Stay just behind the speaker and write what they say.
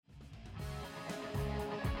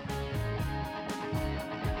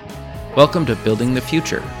Welcome to Building the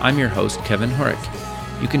Future. I'm your host, Kevin Horick.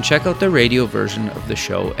 You can check out the radio version of the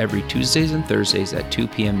show every Tuesdays and Thursdays at 2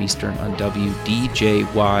 p.m. Eastern on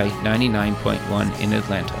WDJY 99.1 in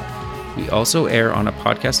Atlanta. We also air on a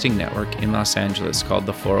podcasting network in Los Angeles called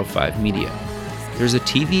the 405 Media. There's a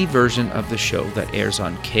TV version of the show that airs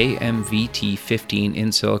on KMVT 15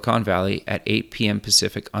 in Silicon Valley at 8 p.m.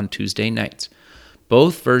 Pacific on Tuesday nights.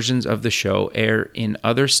 Both versions of the show air in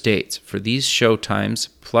other states. For these show times,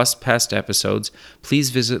 plus past episodes,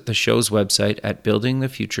 please visit the show's website at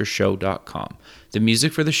buildingthefutureshow.com. The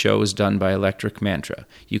music for the show is done by Electric Mantra.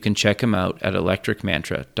 You can check him out at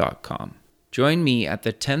electricmantra.com. Join me at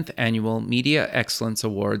the 10th Annual Media Excellence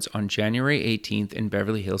Awards on January 18th in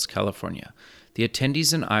Beverly Hills, California. The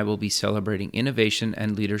attendees and I will be celebrating innovation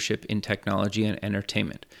and leadership in technology and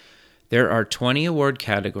entertainment. There are 20 award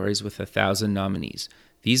categories with 1,000 nominees.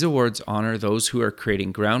 These awards honor those who are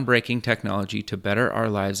creating groundbreaking technology to better our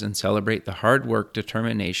lives and celebrate the hard work,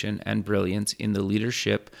 determination, and brilliance in the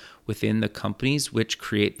leadership within the companies which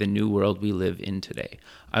create the new world we live in today.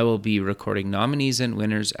 I will be recording nominees and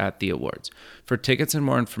winners at the awards. For tickets and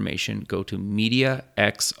more information, go to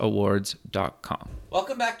MediaXAwards.com.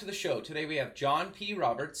 Welcome back to the show. Today we have John P.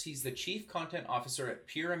 Roberts. He's the Chief Content Officer at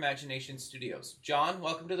Pure Imagination Studios. John,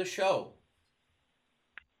 welcome to the show.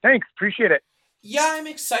 Thanks. Appreciate it. Yeah, I'm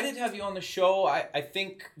excited to have you on the show. I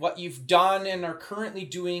think what you've done and are currently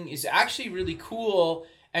doing is actually really cool.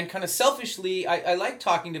 And kind of selfishly, I like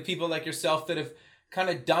talking to people like yourself that have kind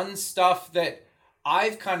of done stuff that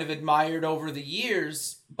I've kind of admired over the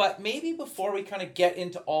years. But maybe before we kind of get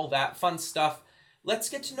into all that fun stuff, let's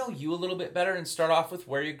get to know you a little bit better and start off with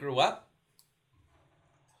where you grew up.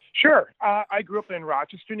 Sure. I grew up in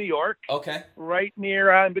Rochester, New York. Okay. Right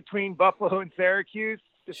near in between Buffalo and Syracuse,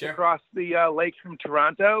 just across the lake from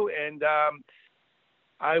Toronto. And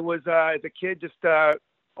I was, as a kid, just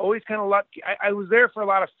always kind of lucky. I was there for a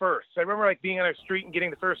lot of firsts. I remember like being on a street and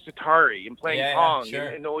getting the first Atari and playing Pong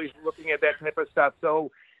and always looking at that type of stuff.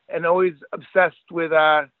 So, and always obsessed with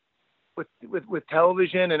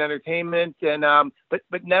television and entertainment, and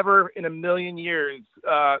but never in a million years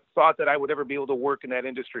thought that I would ever be able to work in that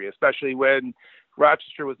industry, especially when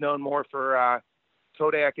Rochester was known more for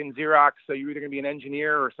Kodak and Xerox. So you're either going to be an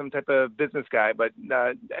engineer or some type of business guy, but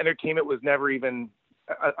entertainment was never even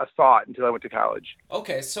a thought until I went to college.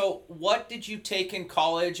 Okay, so what did you take in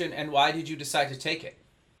college, and why did you decide to take it?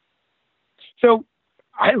 So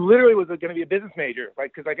I literally was going to be a business major,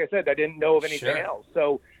 because like I said, I didn't know of anything else.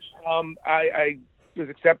 So I was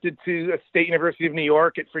accepted to State University of New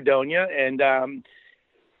York at Fredonia, and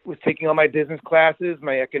was taking all my business classes,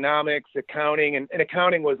 my economics, accounting, and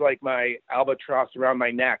accounting was like my albatross around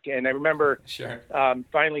my neck. And I remember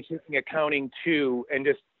finally taking accounting 2 and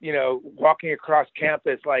just, walking across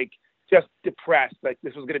campus, like just depressed, like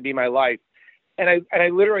this was going to be my life. And I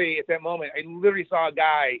literally, at that moment, I literally saw a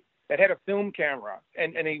guy that had a film camera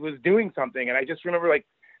and he was doing something. And I just remember like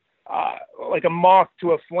a moth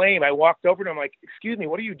to a flame. I walked over to him like, "Excuse me,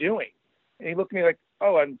 what are you doing?" And he looked at me like,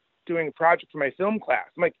 "Oh, I'm doing a project for my film class."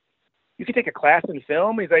 I'm like, "You can take a class in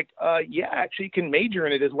film?" He's like, "Yeah, actually you can major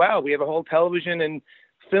in it as well. We have a whole television and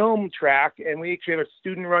film track, and we actually have a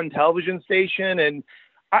student-run television station." And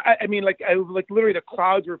I mean, literally the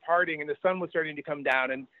clouds were parting and the sun was starting to come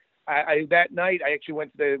down. And I that night I actually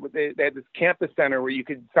went to they had this campus center where you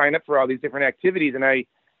could sign up for all these different activities, and I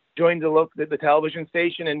joined the television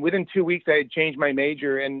station. And within 2 weeks I had changed my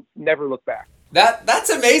major and never looked back. That's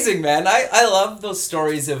amazing, man. I love those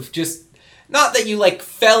stories of just, not that you like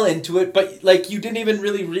fell into it, but like you didn't even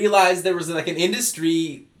really realize there was like an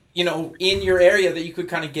industry, in your area that you could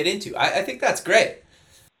kind of get into. I think that's great.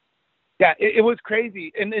 Yeah, it was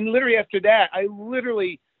crazy. And literally after that, I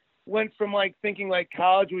literally went from like thinking like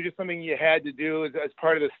college was just something you had to do as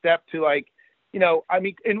part of the step to like, and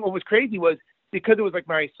what was crazy was because it was like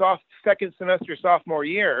my second semester sophomore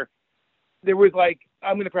year, there was like,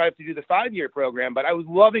 I'm going to probably have to do the 5-year program, but I was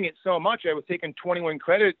loving it so much. I was taking 21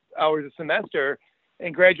 credit hours a semester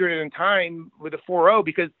and graduated in time with a 4.0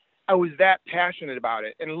 because I was that passionate about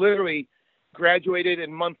it. And literally graduated,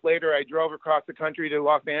 and a month later, I drove across the country to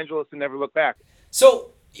Los Angeles and never looked back.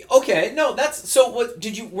 So, okay, no,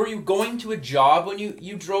 were you going to a job when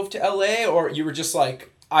you drove to LA, or you were just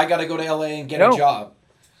like, I got to go to LA and get a job?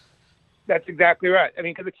 That's exactly right. I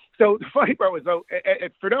mean, so the funny part was, though,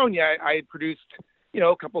 at Fredonia, I had produced,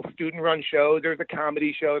 a couple of student-run shows. There was a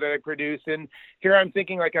comedy show that I produced, and here I'm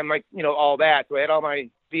thinking like I'm like, all that. So I had all my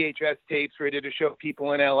VHS tapes ready to show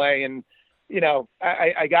people in LA, and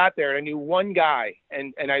I got there and I knew one guy,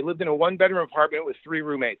 and I lived in a 1-bedroom apartment with 3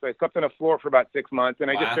 roommates. So I slept on the floor for about 6 months,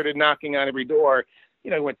 and I just started knocking on every door.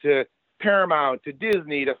 I went to Paramount to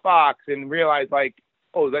Disney to Fox and realized like,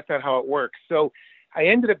 oh, that's not how it works. So I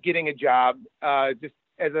ended up getting a job just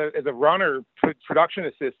as a runner, production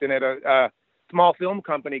assistant at a small film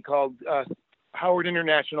company called Howard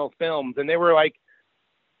International Films. And they were like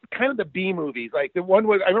kind of the B movies. Like the one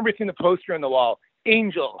was, I remember seeing the poster on the wall,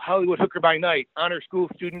 Angel, Hollywood Hooker by Night, Honor School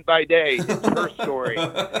Student by Day, It's Her Story.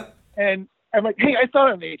 And I'm like, hey, I saw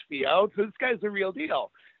it on HBO, so this guy's the real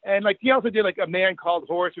deal. And like, he also did like A Man Called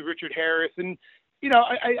Horse with Richard Harris. And, you know,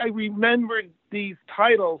 I remembered these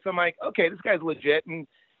titles. So I'm like, okay, this guy's legit. And,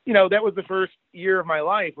 you know, that was the first year of my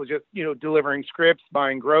life, was just, you know, delivering scripts,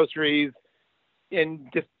 buying groceries, and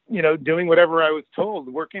just, you know, doing whatever I was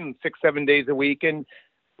told, working 6-7 days a week, and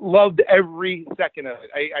loved every second of it.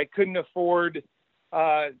 I couldn't afford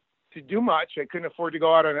to do much. I couldn't afford to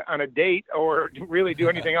go out on a date or really do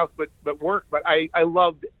anything else but work. But I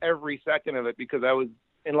loved every second of it because I was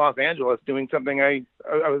in Los Angeles doing something I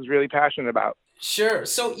was really passionate about. Sure.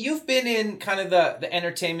 So you've been in kind of the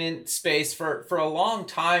entertainment space for a long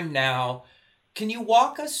time now. Can you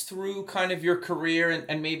walk us through kind of your career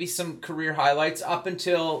and maybe some career highlights up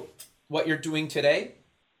until what you're doing today?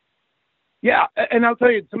 Yeah, and I'll tell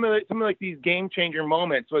you some of like these game changer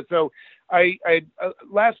moments. So I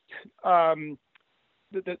left the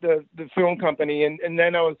film company, and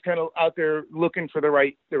then I was kind of out there looking for the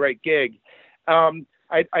right gig.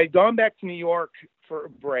 I'd gone back to New York for a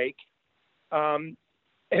break, and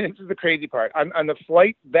this is the crazy part. On the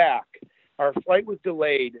flight back, our flight was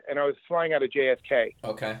delayed, and I was flying out of JFK.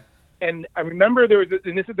 Okay. And I remember there was,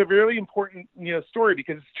 and this is a really important, you know, story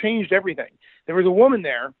because it's changed everything. There was a woman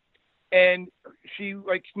there, and she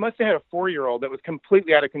must have had a 4-year-old that was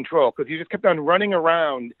completely out of control because he just kept on running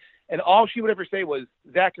around, and all she would ever say was,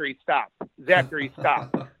 "Zachary, stop! Zachary,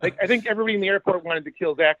 stop!" Like, I think everybody in the airport wanted to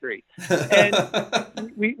kill Zachary.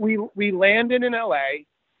 And we landed in LA.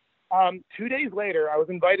 2 days later, I was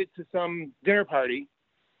invited to some dinner party.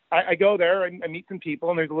 I go there and I meet some people,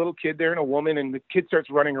 and there's a little kid there and a woman, and the kid starts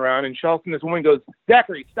running around, and Shelton, this woman goes,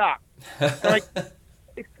 "Zachary, stop!" I'm like,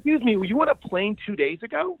 "Excuse me, were you on a plane 2 days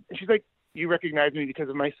ago?" And she's like, "You recognize me because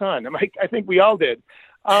of my son." I'm like, "I think we all did."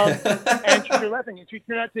 And she started laughing, and she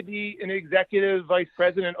turned out to be an executive vice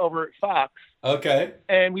president over at Fox. Okay.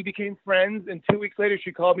 And we became friends. And 2 weeks later,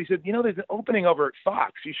 she called me and said, "You know, there's an opening over at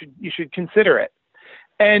Fox. You should consider it."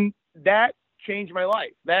 And that changed my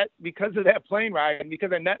life. That, because of that plane ride and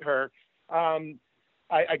because I met her,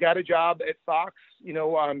 I got a job at Fox. You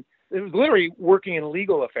know, it was literally working in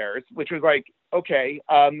legal affairs, which was like, okay,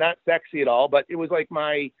 not sexy at all, but it was like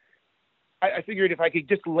I figured if I could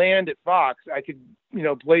just land at Fox, I could, you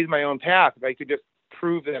know, blaze my own path. If I could just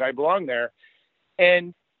prove that I belong there.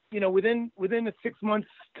 And, you know, within the 6 months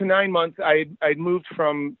to 9 months, I'd moved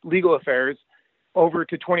from legal affairs over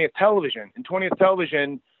to 20th Television. And 20th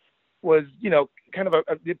Television was, you know, kind of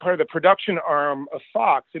a part of the production arm of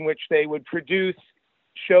Fox, in which they would produce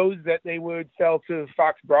shows that they would sell to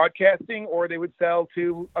Fox Broadcasting or they would sell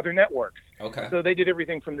to other networks. Okay. So they did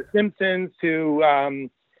everything from The Simpsons to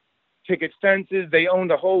Picket Fences. They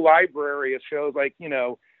owned a whole library of shows like, you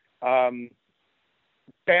know,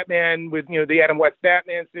 Batman with, you know, the Adam West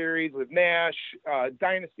Batman series with MASH,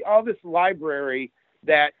 Dynasty, all this library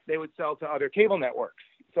that they would sell to other cable networks.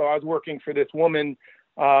 So I was working for this woman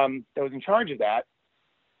that was in charge of that.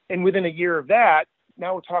 And within a year of that,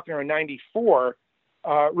 now we're talking around 94,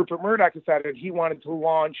 Rupert Murdoch decided he wanted to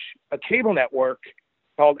launch a cable network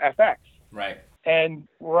called FX. Right. And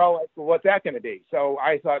we're all like, well, what's that going to be? So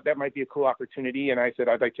I thought that might be a cool opportunity. And I said,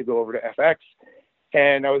 I'd like to go over to FX.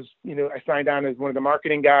 And I was, you know, I signed on as one of the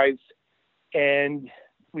marketing guys, and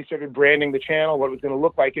we started branding the channel, what it was going to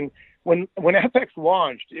look like. And when FX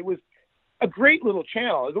launched, it was a great little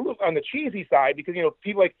channel. It was a little on the cheesy side because, you know,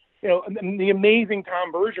 people like, you know, the amazing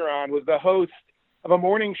Tom Bergeron was the host of a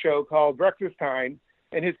morning show called Breakfast Time.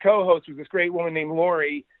 And his co-host was this great woman named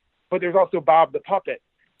Lori, but there's also Bob the Puppet.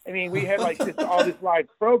 I mean, we had like all this live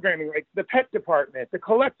programming, like the pet department, the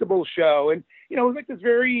collectible show. And, you know, it was like this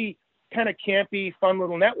very kind of campy, fun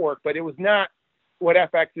little network, but it was not what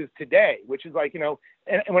FX is today, which is like, you know,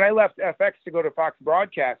 and when I left FX to go to Fox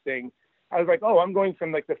Broadcasting, I was like, oh, I'm going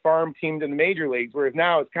from like the farm team to the major leagues, whereas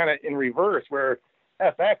now it's kind of in reverse, where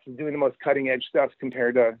FX is doing the most cutting edge stuff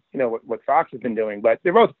compared to, you know, what Fox has been doing. But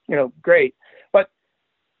they're both, you know, great. But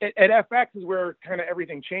at FX is where kind of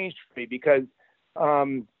everything changed for me, because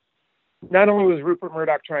not only was Rupert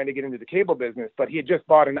Murdoch trying to get into the cable business, but he had just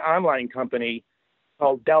bought an online company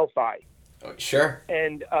called Delphi. Oh, sure.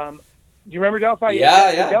 And do you remember Delphi?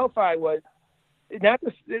 Yeah. Delphi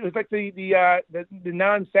it was like the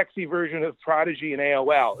non-sexy version of Prodigy and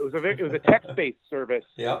AOL. It was a text-based service.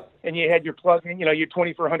 Yeah. And you had your plug-in, your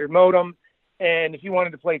 2400 modem, and if you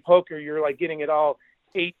wanted to play poker, you're like getting it all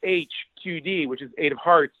 8H QD, which is 8 of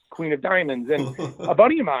hearts, Queen of diamonds. And a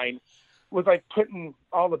buddy of mine was like putting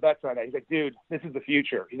all the bets on it. He's like, dude, this is the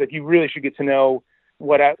future. He's like, you really should get to know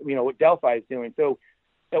what Delphi is doing. So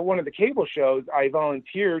at one of the cable shows, I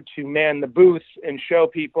volunteered to man the booth and show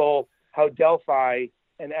people how Delphi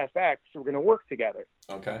and FX were going to work together.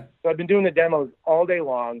 Okay. So I've been doing the demos all day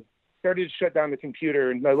long, started to shut down the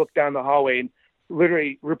computer, and I looked down the hallway, and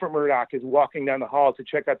literally Rupert Murdoch is walking down the hall to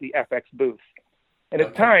check out the FX booth. And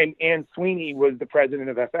at the time, Ann Sweeney was the president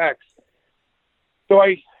of FX. So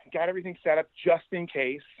I got everything set up just in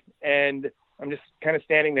case, and I'm just kind of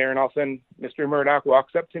standing there, and all of a sudden, Mr. Murdoch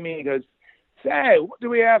walks up to me and goes, "Say, what do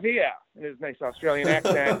we have here?" In his nice Australian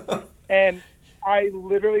accent. And I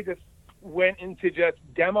literally just went into just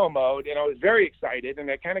demo mode, and I was very excited, and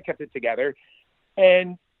I kind of kept it together.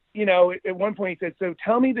 And, at one point he said, "So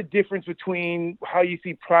tell me the difference between how you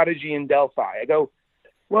see Prodigy and Delphi." I go,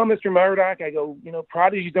 "Well, Mr. Murdoch," I go,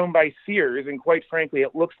 Prodigy's owned by Sears, and quite frankly,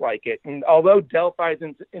 it looks like it. And although Delphi's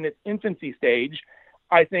in its infancy stage,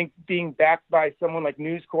 I think being backed by someone like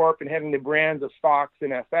News Corp and having the brands of Fox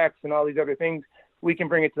and FX and all these other things, we can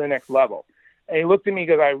bring it to the next level. And he looked at me and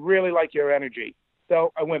goes, "I really like your energy."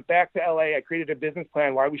 So I went back to LA. I created a business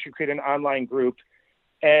plan why we should create an online group,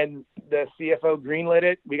 and the CFO greenlit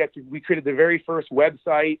it. We created the very first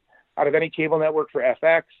website out of any cable network for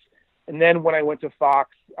FX. And then when I went to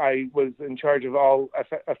Fox, I was in charge of all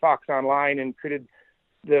Fox Online and created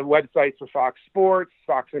the websites for Fox Sports,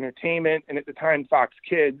 Fox Entertainment, and at the time, Fox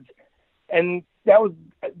Kids. And that was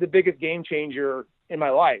the biggest game changer in my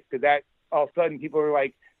life, because that all of a sudden people were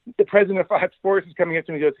like, the president of Fox Sports is coming up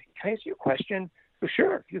to me and goes, "Can I ask you a question?" "For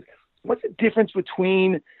sure." He goes, "What's the difference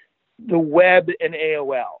between the web and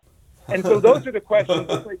AOL?" And so those are the questions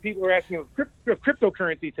like people are asking of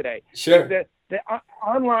cryptocurrency today. Sure. The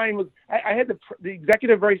online was, I had the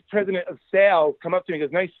executive vice president of sales come up to me and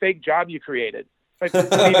goes, "Nice fake job you created." Like, "What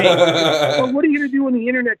do you mean?" "Well, what are you going to do when the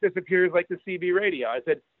internet disappears like the CB radio?" I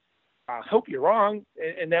said, "I hope you're wrong."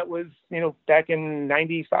 And that was, back in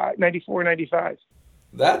 94, 95.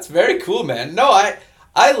 That's very cool, man. No,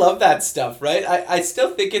 I love that stuff, right? I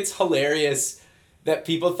still think it's hilarious that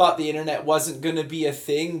people thought the internet wasn't going to be a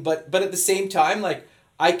thing, but at the same time, like,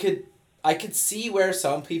 I could see where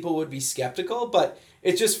some people would be skeptical, but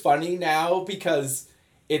it's just funny now because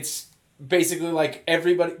it's basically like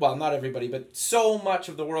everybody, well, not everybody, but so much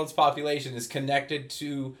of the world's population is connected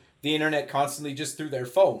to the internet constantly just through their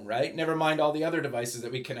phone, right? Never mind all the other devices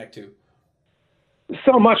that we connect to.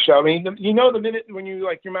 So much so. I mean, the minute when you,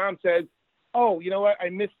 like, your mom says, "Oh, you know what? I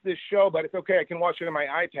missed this show, but it's okay. I can watch it on my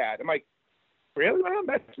iPad." I'm like, "Really, Mom?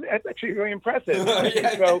 That's actually really impressive."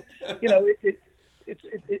 Yeah. So,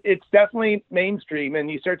 it's definitely mainstream, and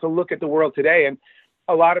you start to look at the world today, and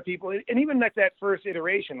a lot of people, and even like that first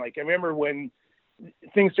iteration, like I remember when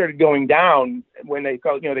things started going down, when they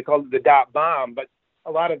called it the dot bomb, but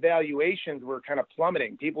a lot of valuations were kind of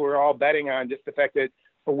plummeting. People were all betting on just the fact that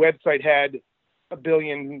a website had 1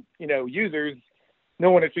 billion, users.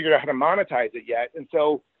 No one had figured out how to monetize it yet. And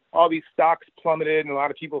so all these stocks plummeted, and a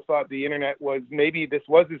lot of people thought the internet was, maybe this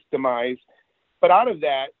was its demise. But out of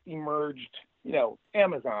that emerged,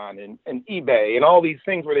 Amazon and eBay and all these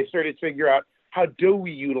things where they started to figure out, how do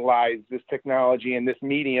we utilize this technology and this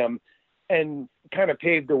medium, and kind of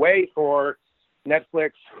paved the way for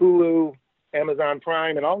Netflix, Hulu, Amazon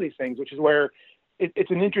Prime, and all these things, which is where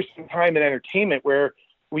it's an interesting time in entertainment, where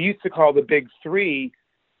we used to call the big three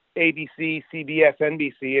ABC, CBS,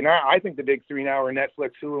 NBC, and I think the big three now are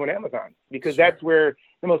Netflix, Hulu, and Amazon, because Sure. That's where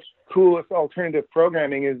the most coolest alternative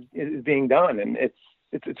programming is being done, and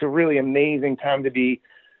it's a really amazing time to be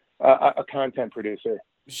a content producer.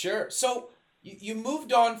 Sure. So you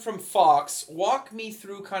moved on from Fox. Walk me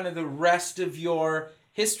through kind of the rest of your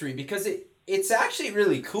history, because it's actually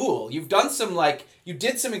really cool. You've done you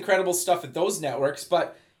did some incredible stuff at those networks,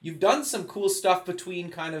 but you've done some cool stuff between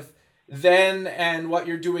kind of then and what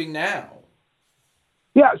you're doing now.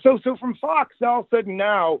 Yeah, so from Fox, all of a sudden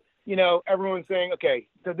now, everyone's saying, okay,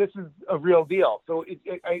 so this is a real deal. So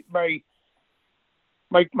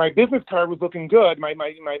my business card was looking good, my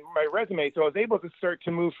resume, so I was able to start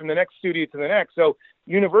to move from the next studio to the next. So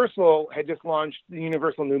Universal had just launched the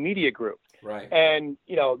Universal New Media Group. Right. And,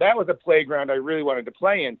 that was a playground I really wanted to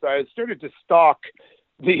play in. So I started to stalk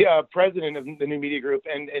the president of the New Media Group,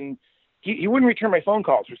 and he wouldn't return my phone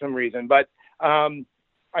calls for some reason. But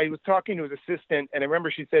I was talking to his assistant, and I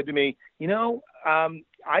remember she said to me,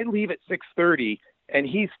 I leave at 6:30, and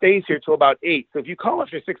he stays here till about 8. So if you call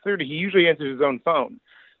after 6:30, he usually answers his own phone.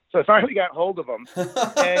 So I finally got hold of him, and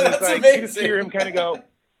it's like amazing. You just hear him kind of go,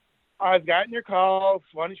 "I've gotten your calls.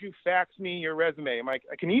 Why don't you fax me your resume?" I'm like,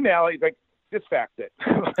 "I can email it." He's like, "Just fax it."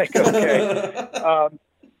 I'm like, okay.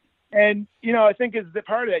 And I think as the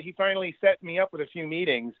part of that, he finally set me up with a few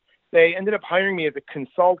meetings. They ended up hiring me as a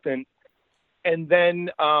consultant, and then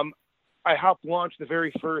I helped launch the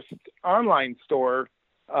very first online store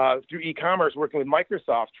through e-commerce, working with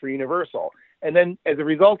Microsoft for Universal. And then as a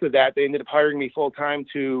result of that, they ended up hiring me full-time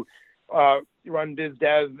to run biz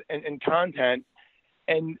dev and content.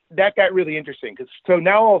 And that got really interesting, because so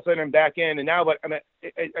now all of a sudden I'm back in, and now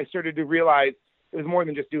I started to realize it was more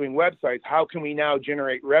than just doing websites. How can we now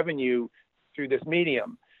generate revenue through this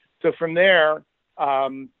medium? So from there,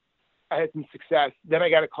 I had some success. Then I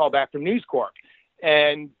got a call back from News Corp,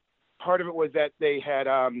 and part of it was that they had,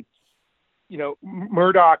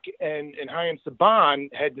 Murdoch and Chaim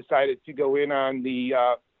Saban had decided to go in on the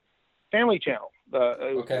Family Channel,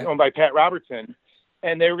 owned by Pat Robertson,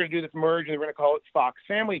 and they were going to do this merge, and they were going to call it Fox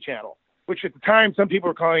Family Channel, which at the time some people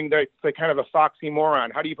were calling the kind of a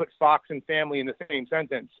foxymoron. How do you put Fox and family in the same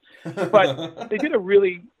sentence? But they did a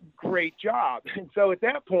really great job. And so at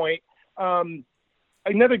that point,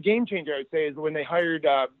 another game changer, I would say, is when they hired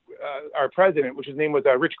our president, which his name was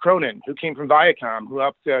Rich Cronin, who came from Viacom, who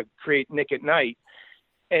helped create Nick at Night.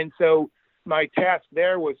 And so my task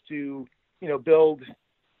there was to, build,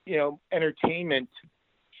 entertainment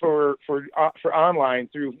for online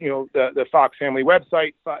through, the Fox Family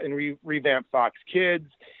website and revamp Fox Kids.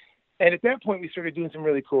 And at that point, we started doing some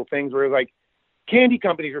really cool things where like candy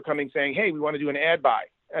companies were coming saying, "Hey, we want to do an ad buy."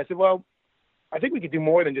 And I said, well, I think we could do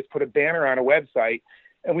more than just put a banner on a website.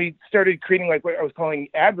 And we started creating like what I was calling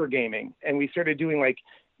advergaming. And we started doing like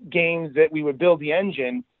games that we would build the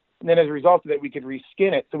engine. And then as a result of that, we could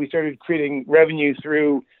reskin it. So we started creating revenue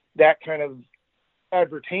through that kind of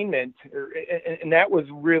advertainment. And that was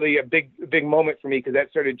really a big moment for me, because that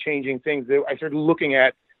started changing things. I started looking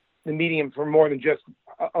at the medium for more than just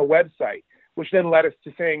a website, which then led us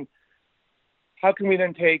to saying, how can we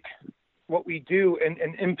then take what we do and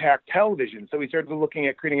impact television? So we started looking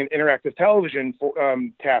at creating an interactive television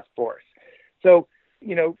task force. So,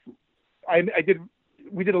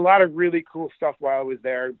 we did a lot of really cool stuff while I was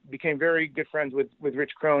there, became very good friends with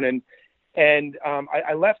Rich Cronin. And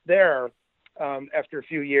I left there after a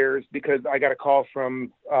few years because I got a call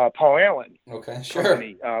from Paul Allen. Okay, sure.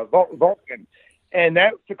 Company, Vulcan. And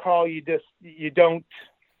that's a call you don't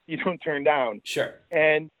turn down. Sure.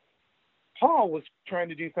 And Paul was trying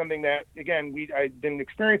to do something that, again, I'd been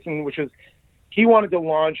experiencing, which was he wanted to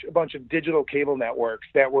launch a bunch of digital cable networks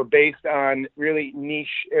that were based on really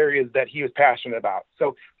niche areas that he was passionate about.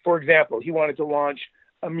 So, for example, he wanted to launch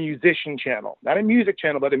a musician channel, not a music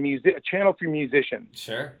channel, but a channel for musicians.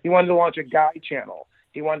 Sure. He wanted to launch a guy channel.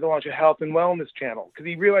 He wanted to launch a health and wellness channel, because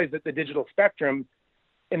he realized that the digital spectrum,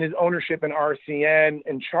 in his ownership in RCN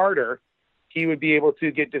and Charter, he would be able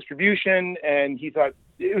to get distribution. And he thought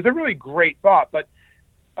it was a really great thought. But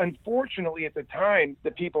unfortunately, at the time,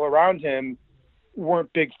 the people around him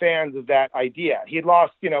weren't big fans of that idea. He had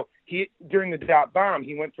lost, during the dot bomb,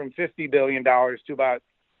 he went from $50 billion to about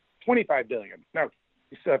 $25 billion. Now,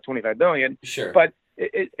 we still have $25 billion. Sure. But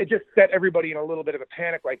it just set everybody in a little bit of a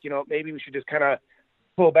panic, like, maybe we should just kind of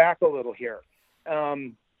pull back a little here.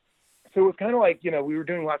 So it was kind of like, we were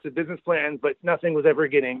doing lots of business plans, but nothing was ever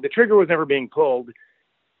the trigger was never being pulled.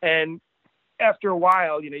 And after a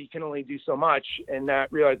while, you can only do so much, and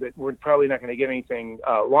not realize that we're probably not going to get anything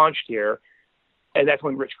launched here. And that's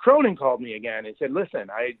when Rich Cronin called me again and said, listen,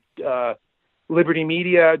 Liberty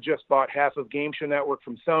Media just bought half of Game Show Network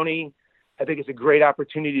from Sony. I think it's a great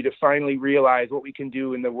opportunity to finally realize what we can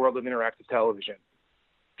do in the world of interactive television.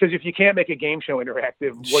 Because if you can't make a game show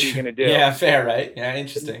interactive, what are you going to do? Yeah, fair, right? Yeah,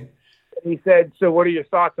 interesting. And he said, so what are your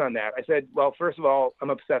thoughts on that? I said, well, first of all, I'm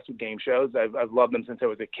obsessed with game shows. I've loved them since I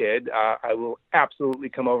was a kid. I will absolutely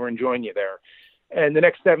come over and join you there. And the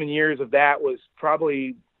next 7 years of that was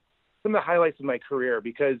probably some of the highlights of my career,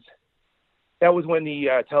 because that was when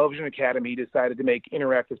the Television Academy decided to make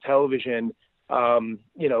interactive television,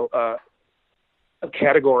 a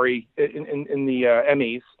category in the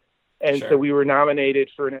Emmys. And Sure. So we were nominated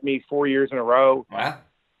for an Emmy 4 years in a row. Wow.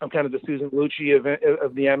 I'm kind of the Susan Lucci of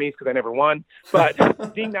the Emmys, because I never won,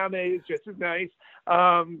 but being nominated is just as nice.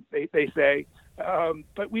 They say,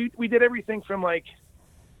 but we did everything from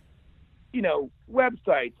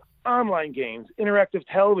websites, online games, interactive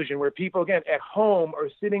television, where people, again, at home are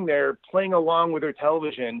sitting there playing along with their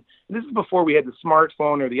television. And this is before we had the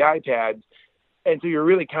smartphone or the iPads. And so you're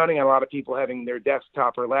really counting on a lot of people having their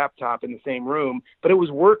desktop or laptop in the same room, but it was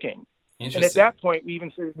working. And at that point, we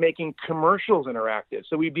even started making commercials interactive.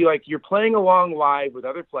 So we'd be like, you're playing along live with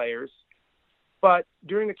other players, but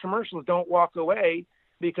during the commercials, don't walk away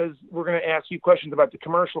because we're going to ask you questions about the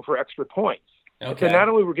commercial for extra points. Okay. So not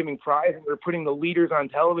only we're giving prizes, we're putting the leaders on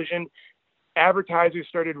television. Advertisers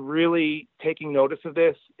started really taking notice of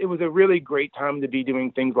this. It was a really great time to be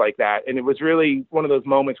doing things like that. And it was really one of those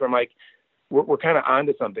moments where I'm like, we're kind of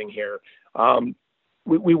onto something here.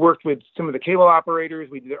 We worked with some of the cable operators.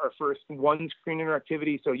 We did our first one-screen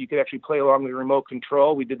interactivity, so you could actually play along with a remote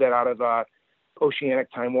control. We did that out of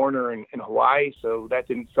Oceanic Time Warner in Hawaii, so that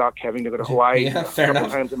didn't suck having to go to Hawaii a couple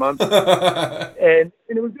times a month. and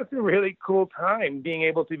it was just a really cool time being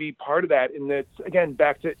able to be part of that. And that's, again,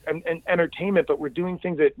 back to entertainment, but we're doing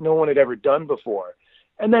things that no one had ever done before.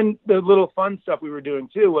 And then the little fun stuff we were doing,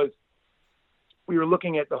 too, was we were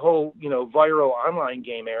looking at the whole, viral online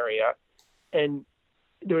game area. And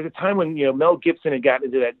there was a time when, Mel Gibson had gotten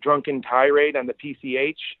into that drunken tirade on the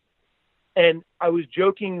PCH. And I was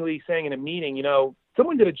jokingly saying in a meeting,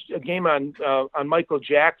 someone did a game on Michael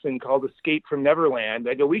Jackson called Escape from Neverland.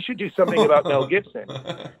 I go, we should do something about Mel Gibson.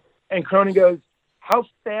 And Cronin goes, how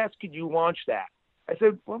fast could you launch that? I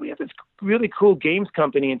said, well, we have this really cool games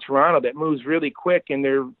company in Toronto that moves really quick and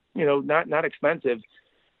they're, not expensive.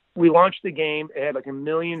 We launched the game. It had like 1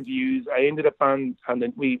 million views. I ended up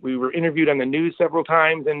we were interviewed on the news several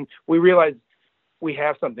times, and we realized we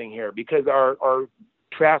have something here because our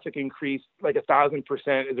traffic increased like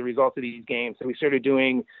 1,000% as a result of these games. So we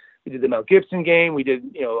did the Mel Gibson game. We did,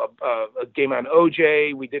 a game on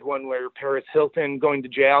OJ. We did one where Paris Hilton going to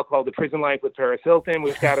jail called The Prison Life with Paris Hilton,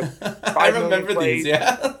 which got us 5 I million remember plays. these.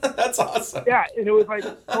 Yeah, that's awesome. Yeah, and it was like,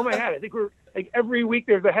 oh my God, I think we're like every week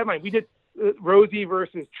there's a headline. We did Rosie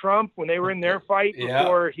versus Trump when they were in their fight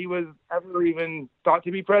before he was ever even thought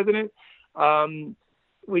to be president.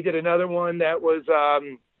 We did another one that was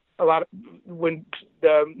a lot of when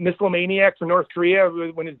the Missilomaniac for North Korea,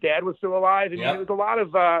 when his dad was still alive. And there was a lot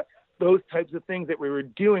of those types of things that we were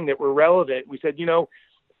doing that were relevant. We said,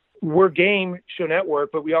 we're game show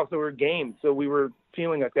network, but we also were game. So we were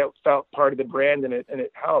feeling like that felt part of the brand and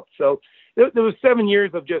it helped. So there was 7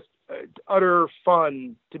 years of just utter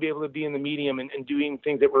fun to be able to be in the medium and doing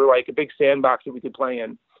things that were like a big sandbox that we could play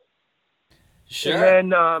in. Sure.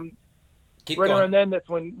 And then around then, that's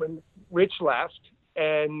when Rich left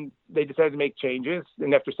and they decided to make changes.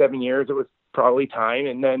 And after 7 years, it was probably time.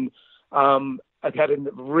 And then I've had a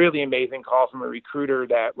really amazing call from a recruiter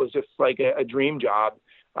that was just like a dream job,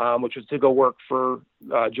 which was to go work for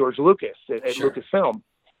George Lucas at Lucasfilm.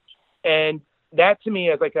 And that to me,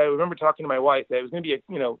 I remember talking to my wife that it was going to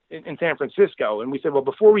be, in San Francisco. And we said, well,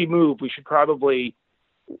 before we move, we should probably,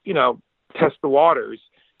 test the waters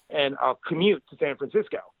and I'll commute to San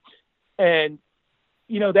Francisco. And,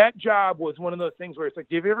 that job was one of those things where it's like,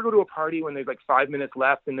 do you ever go to a party when there's like 5 minutes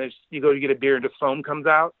left and you go to get a beer and just foam comes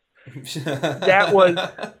out? That was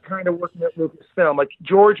kind of working at Lucasfilm. Like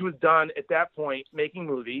George was done at that point making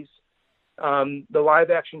movies. The live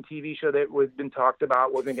action TV show that was been talked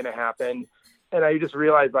about wasn't going to happen. And I just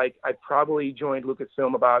realized I probably joined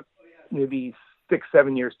Lucasfilm about maybe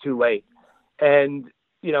 6-7 years too late. And,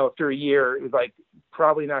 after a year, it was like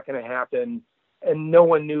probably not going to happen. And no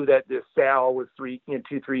one knew that the sale was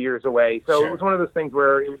 2-3 years away. So It was one of those things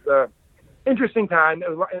where it was a interesting time.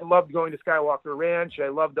 I loved going to Skywalker Ranch. I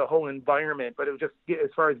loved the whole environment, but it was just, as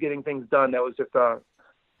far as getting things done, that was just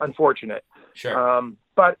unfortunate. Sure.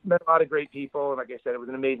 But met a lot of great people. And like I said, it was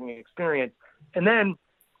an amazing experience. And then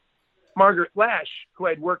Margaret Lash, who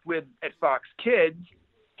I'd worked with at Fox Kids,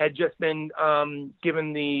 had just been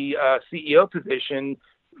given the CEO position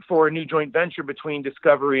for a new joint venture between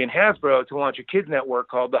Discovery and Hasbro to launch a kids network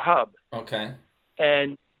called The Hub. Okay.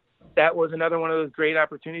 And that was another one of those great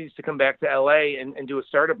opportunities to come back to LA and do a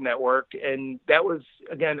startup network. And that was,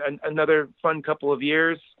 again, another fun couple of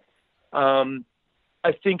years.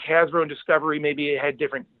 I think Hasbro and Discovery maybe had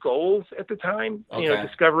different goals at the time. Okay.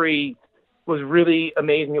 Discovery was really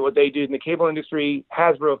amazing at what they do in the cable industry.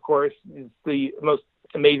 Hasbro, of course, is the most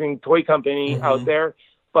amazing toy company out there.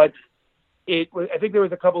 But I think there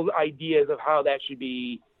was a couple of ideas of how that should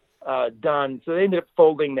be done. So they ended up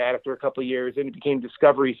folding that after a couple of years, and it became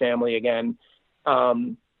Discovery Family again.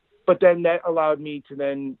 But then that allowed me to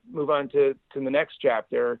then move on to the next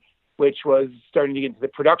chapter, which was starting to get into the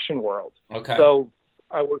production world. Okay. So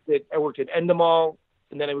I worked at Endemol,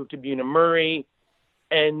 and then I moved to Bunim/Murray,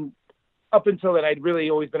 and up until then, I'd really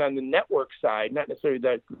always been on the network side, not necessarily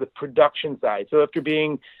the production side. So after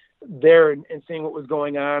being there and seeing what was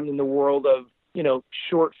going on in the world of,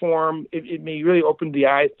 short form, it may really opened the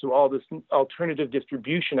eyes to all this alternative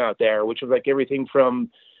distribution out there, which was like everything from,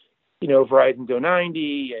 Verizon Go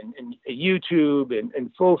 90 and YouTube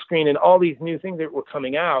and full screen and all these new things that were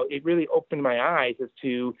coming out, it really opened my eyes as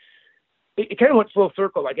to, it kind of went full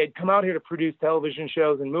circle. Like I'd come out here to produce television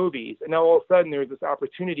shows and movies, and now all of a sudden there was this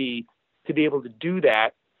opportunity to be able to do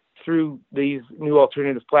that through these new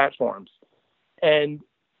alternative platforms. And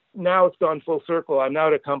now it's gone full circle. I'm now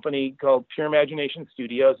at a company called Pure Imagination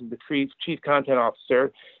Studios. I'm the chief content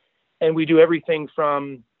officer, and we do everything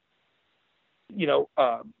from,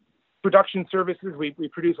 production services. We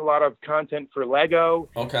produce a lot of content for Lego.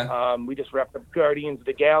 Okay. We just wrapped up Guardians of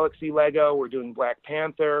the Galaxy Lego. We're doing Black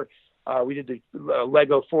Panther. We did the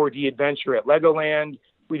Lego 4D adventure at Legoland.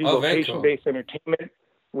 We do location-based entertainment.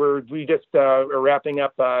 We just are wrapping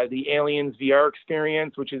up the Aliens VR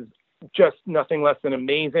experience, which is just nothing less than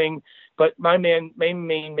amazing. But my main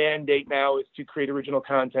mandate now is to create original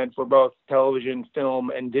content for both television, film,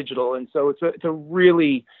 and digital. And so it's a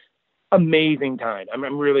really amazing time.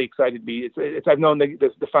 I'm really excited to be. I've known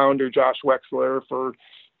the founder, Josh Wexler, for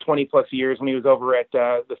 20 plus years when he was over at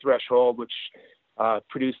The Threshold, which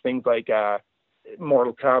produced things like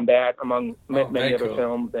Mortal Kombat, among many other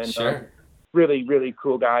films. And sure. Really, really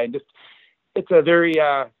cool guy. And it's a very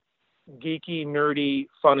geeky, nerdy,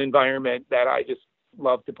 fun environment that I just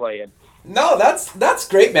love to play in. No, that's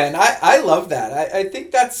great, man. I love that. I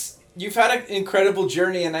think you've had an incredible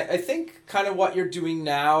journey, and I think kind of what you're doing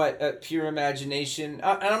now at Pure Imagination,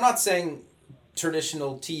 and I'm not saying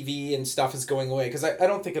traditional TV and stuff is going away, because I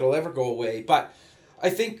don't think it'll ever go away, but I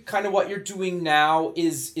think kind of what you're doing now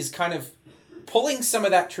is kind of pulling some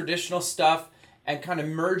of that traditional stuff and kind of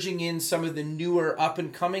merging in some of the newer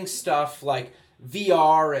up-and-coming stuff like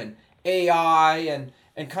VR and AI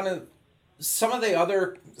and kind of some of the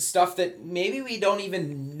other stuff that maybe we don't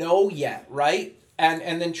even know yet, right?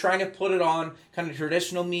 And then trying to put it on kind of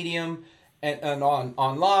traditional medium and on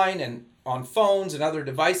online and on phones and other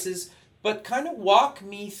devices. But kind of walk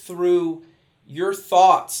me through your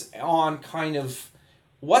thoughts on kind of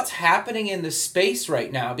what's happening in the space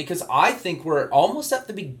right now, because I think we're almost at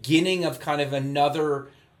the beginning of kind of another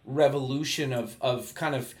revolution of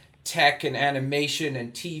kind of tech and animation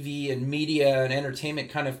and TV and media and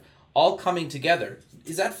entertainment kind of all coming together.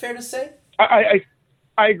 Is that fair to say?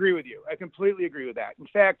 I agree with you. I completely agree with that. In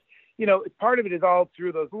fact, part of it is all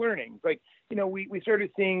through those learnings. Like, we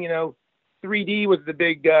started seeing, 3D was the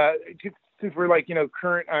big, since we're like,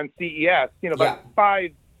 current on CES, about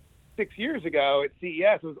 5-6 years ago at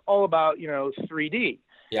CES, it was all about, 3D.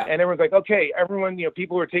 Yeah. And everyone's like, okay,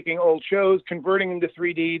 people were taking old shows, converting them to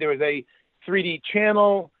 3D. There was a 3D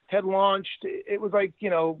channel had launched. It was like,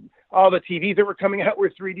 all the TVs that were coming out were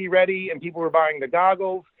 3D ready and people were buying the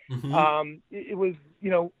goggles. Mm-hmm. It was,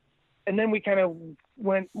 and then we kind of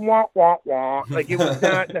went wah, wah, wah. Like it was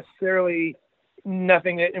not necessarily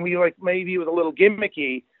nothing that, and we like, maybe it was a little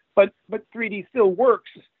gimmicky, but 3D still works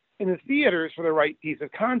in the theaters for the right piece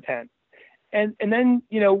of content. And then,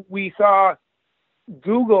 we saw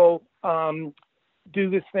Google do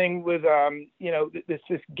this thing with,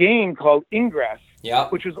 this game called Ingress,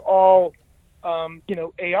 which was all,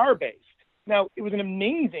 AR based. Now, it was an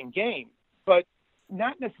amazing game, but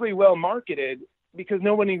not necessarily well marketed because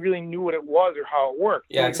nobody really knew what it was or how it worked.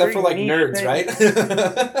 Yeah, except for like nerds, thing. Right?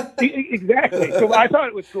 Exactly. So I thought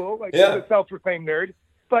it was cool, like a self-proclaimed nerd.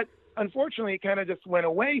 But unfortunately, it kind of just went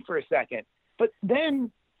away for a second. But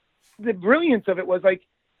then the brilliance of it was like,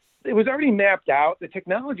 it was already mapped out. The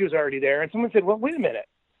technology was already there. And someone said, well, wait a minute.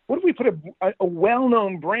 What if we put a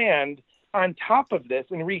well-known brand on top of this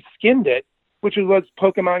and reskinned it, which was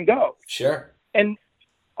Pokemon Go? Sure. And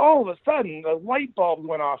all of a sudden, the light bulbs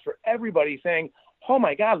went off for everybody saying, oh,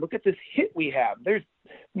 my God, look at this hit we have. There's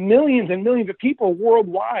millions and millions of people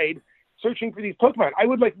worldwide searching for these Pokemon. I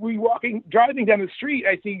would driving down the street,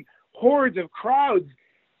 I see hordes of crowds.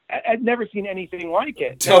 I'd never seen anything like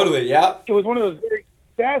it. Totally, yeah. It was one of those very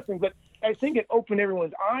fast things, but I think it opened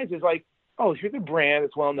everyone's eyes. It's like, oh, here's a brand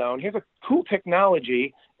that's well known. Here's a cool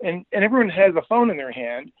technology, and everyone has a phone in their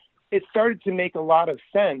hand. It started to make a lot of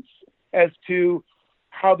sense as to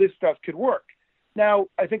how this stuff could work. Now,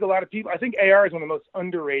 I think AR is one of the most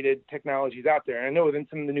underrated technologies out there. And I know within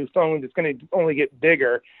some of the new phones, it's going to only get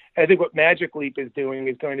bigger. And I think what Magic Leap is doing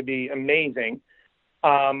is going to be amazing.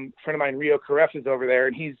 A friend of mine, Rio Caref, is over there,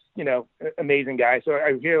 and he's, an amazing guy. So I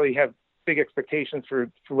really have big expectations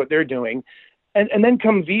for what they're doing. And then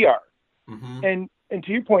come VR. Mm-hmm. And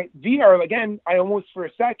to your point, VR, again, I almost for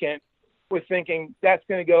a second was thinking that's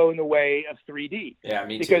going to go in the way of 3D. Yeah,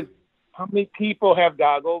 me too. Because how many people have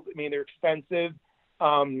goggles? I mean, they're expensive.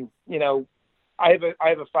 I have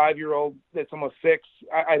a 5-year-old that's almost 6.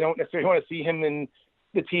 I don't necessarily want to see him in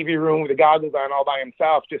the TV room with the goggles on all by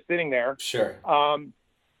himself, just sitting there. Sure.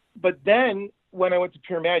 But then when I went to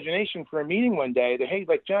Pure Imagination for a meeting one day, they, hey,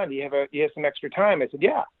 like, John, do you have some extra time? I said,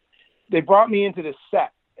 yeah. They brought me into this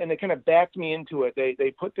set and they kind of backed me into it.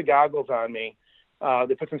 They put the goggles on me.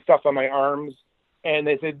 They put some stuff on my arms and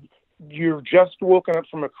they said, you're just woken up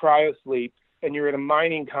from a cryo sleep and you're in a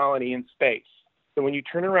mining colony in space. So when you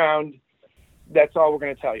turn around, that's all we're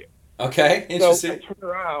going to tell you. Okay, interesting. So I turn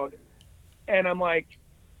around and I'm like,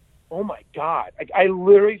 oh my God. I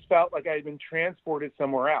literally felt like I had been transported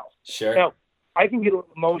somewhere else. Sure. Now, I can get a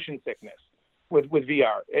little motion sickness with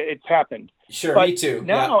VR. It's happened. Sure, but me too.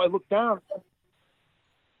 Now I look down,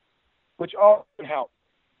 which all can help.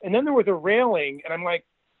 And then there was a railing, and I'm like,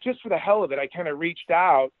 just for the hell of it, I kind of reached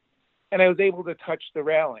out, and I was able to touch the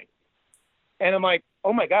railing. And I'm like,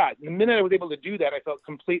 oh my God. The minute I was able to do that, I felt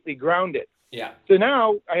completely grounded. Yeah. So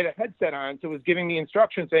now I had a headset on, so it was giving me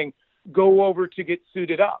instructions saying, go over to get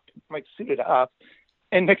suited up. I'm like, suited up?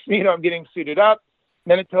 And next thing you know, I'm getting suited up.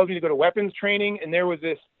 Then it tells me to go to weapons training, and there was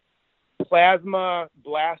this plasma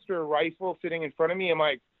blaster rifle sitting in front of me. I'm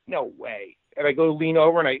like, no way. And I go lean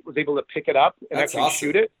over, and I was able to pick it up and That's actually awesome.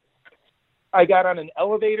 shoot it. I got on an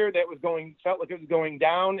elevator that felt like it was going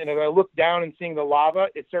down, and as I looked down and seeing the lava,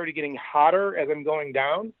 it started getting hotter as I'm going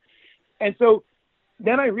down. And so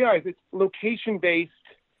then I realized it's location-based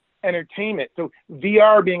entertainment. So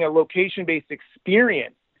VR being a location-based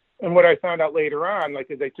experience. And what I found out later on,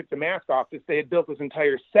 like as I took the mask off, is they had built this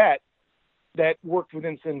entire set that worked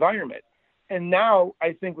within this environment. And now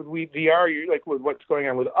I think with VR, you're like with what's going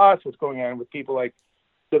on with us, what's going on with people like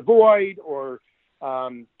The Void or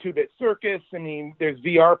 2-Bit Circus. I mean, there's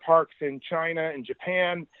VR parks in China and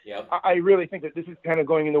Japan. Yep. I really think that this is kind of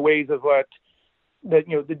going in the ways of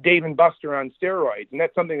the Dave and Buster on steroids. And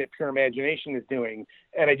that's something that Pure Imagination is doing.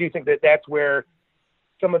 And I do think that that's where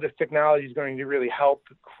some of this technology is going to really help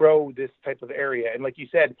grow this type of area. And like you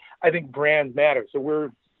said, I think brands matter. So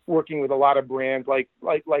we're working with a lot of brands like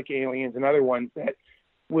Aliens and other ones that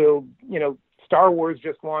will, Star Wars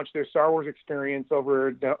just launched their Star Wars experience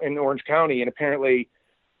over in Orange County. And apparently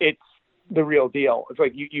it's the real deal. It's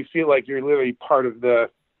like you feel like you're literally part of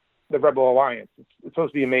the Rebel Alliance. It's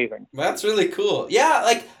supposed to be amazing. That's really cool. Yeah,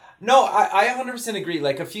 I 100% agree.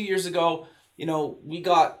 Like a few years ago, we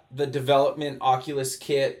got the development Oculus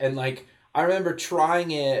kit, and I remember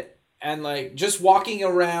trying it and just walking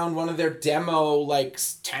around one of their demo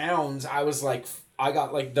towns, I was I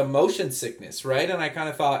got the motion sickness, right? And I kind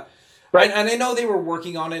of thought, right. And I know they were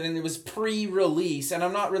working on it and it was pre-release, and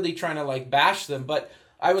I'm not really trying to bash them, but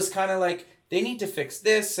I was kind of they need to fix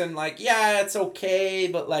this, and yeah, it's okay,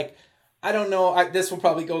 but I don't know, this will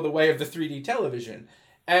probably go the way of the 3D television.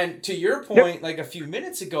 And to your point, a few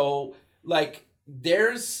minutes ago,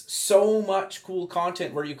 there's so much cool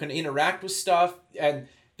content where you can interact with stuff, and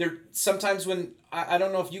there sometimes when I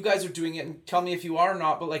don't know if you guys are doing it, and tell me if you are or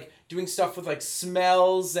not, but doing stuff with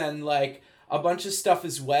smells and a bunch of stuff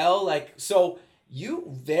as well, so you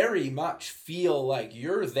very much feel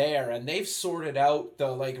you're there, and they've sorted out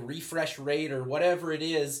the refresh rate or whatever it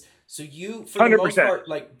is, so you, for the 100%. Most part,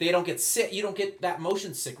 they don't get sick, you don't get that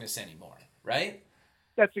motion sickness anymore, right?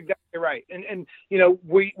 That's exactly right. And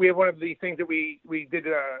we have one of the things that we did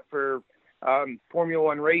for Formula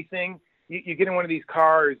One racing. You get in one of these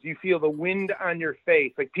cars, you feel the wind on your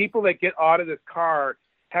face. People that get out of this car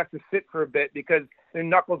have to sit for a bit because their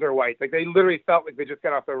knuckles are white. They literally felt like they just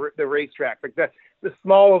got off the racetrack. The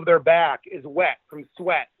small of their back is wet from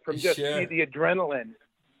sweat, from just the adrenaline.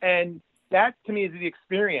 And that to me is the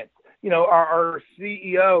experience. Our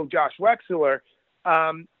CEO, Josh Wexler,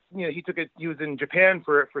 he was in Japan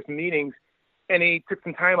for some meetings, and he took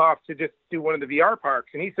some time off to just do one of the VR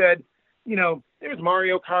parks. And he said, there's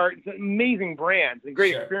Mario Kart, amazing brands and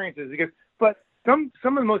great experiences. But some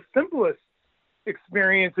of the most simplest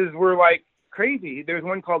experiences were crazy. There's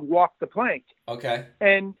one called Walk the Plank. Okay.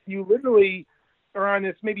 And you literally are on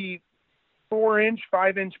this maybe 4-inch,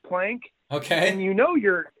 5-inch plank. Okay. And you're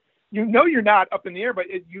not up in the air, but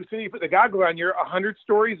you put the goggles on, you're 100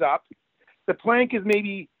 stories up. The plank is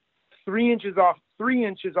maybe 3 inches off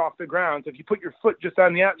the ground. So if you put your foot just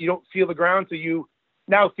on the out, you don't feel the ground. So you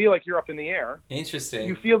now feel like you're up in the air. Interesting.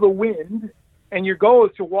 You feel the wind, and your goal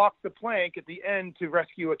is to walk the plank at the end to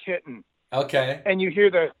rescue a kitten. Okay. And you hear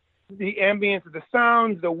the ambience of the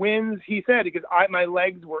sounds, the winds. He said, because my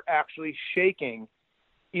legs were actually shaking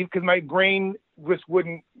because my brain just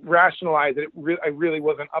wouldn't rationalize it. I really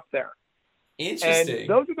wasn't up there. Interesting. And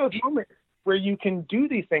those are those moments where you can do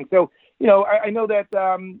these things. So, I know that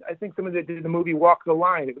I think someone that did the movie Walk the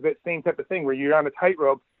Line, it was that same type of thing where you're on a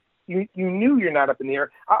tightrope. You knew you're not up in the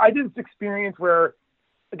air. I did this experience where,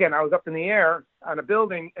 again, I was up in the air on a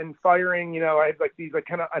building and firing, I had these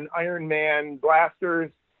kind of an Iron Man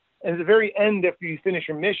blasters, And at the very end, after you finish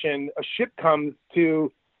your mission, a ship comes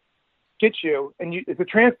to get you, and it's a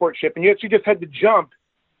transport ship, and you actually just had to jump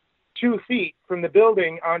 2 feet from the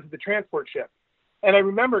building onto the transport ship. And I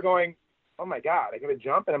remember going, oh my God, I got to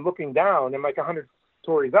jump, and I'm looking down, I'm like 100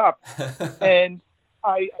 stories up. And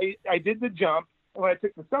I did the jump, and when I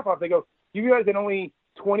took the stuff off, they go, you realize that only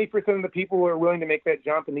 20% of the people are willing to make that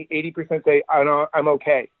jump, and the 80% say, I'm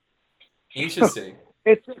okay. Interesting.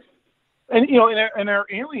 And in our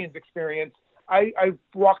aliens experience, I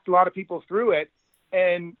walked a lot of people through it,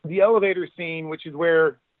 and the elevator scene, which is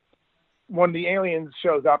where one of the aliens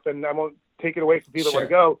shows up, and I won't take it away from people that want to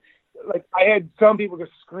go. Like, I had some people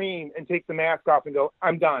just scream and take the mask off and go,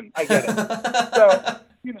 I'm done. I get it. So,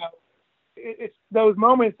 it's those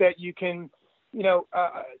moments that you can,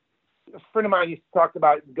 a friend of mine used to talk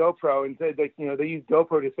about GoPro and said that, they used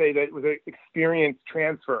GoPro to say that it was an experience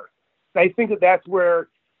transfer. And I think that that's where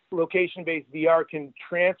location-based VR can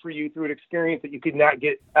transfer you through an experience that you could not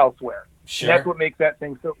get elsewhere. Sure. And that's what makes that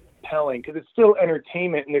thing so compelling, because it's still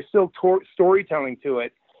entertainment and there's still storytelling to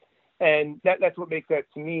it. And that's what makes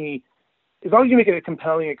that, to me, as long as you make it a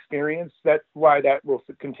compelling experience, that's why that will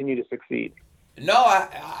continue to succeed. No,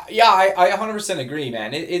 I 100% agree,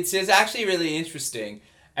 man. It's actually really interesting.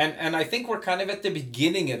 And I think we're kind of at the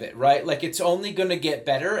beginning of it, right? Like, it's only going to get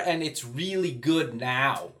better, and it's really good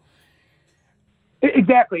now.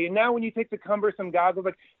 Exactly. And now when you take the cumbersome goggles,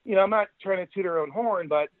 like, I'm not trying to toot our own horn,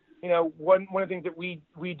 but, one of the things that we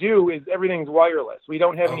do is everything's wireless. We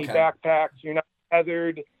don't have any backpacks. You're not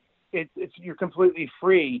tethered. You're completely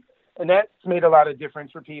free. And that's made a lot of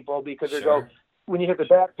difference for people, because when you have the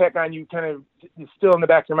backpack on, you still in the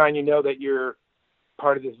back of your mind, that you're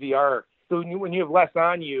part of this VR. So when you have less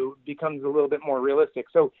on you, it becomes a little bit more realistic.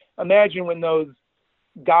 So imagine when those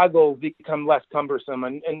goggles become less cumbersome,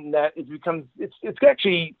 and that it's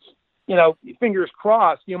actually, fingers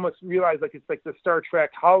crossed, you almost realize it's like the Star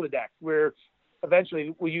Trek holodeck, where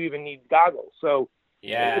eventually will you even need goggles. So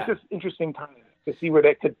it's just interesting time to see where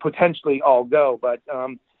that could potentially all go. But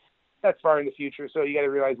that's far in the future. So you got to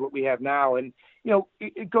realize what we have now. And,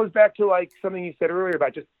 it goes back to like something you said earlier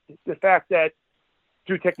about just the fact that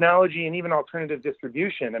through technology and even alternative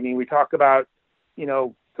distribution, I mean, we talk about,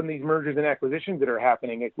 some of these mergers and acquisitions that are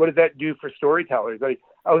happening. Like, what does that do for storytellers? I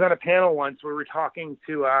was on a panel once where we were talking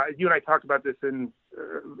to, you and I talked about this in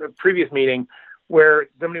a previous meeting, where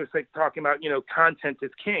somebody was talking about, content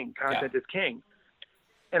is king. Content is king.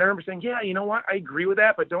 And I remember saying, yeah, you know what? I agree with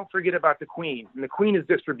that, but don't forget about the queen. And the queen is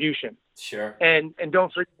distribution. Sure. And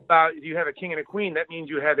don't forget about, if you have a king and a queen, that means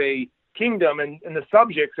you have a kingdom, and the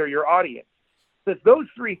subjects are your audience. So it's those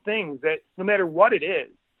three things that no matter what it is,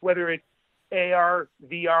 whether it's AR,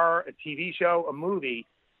 VR, a TV show, a movie,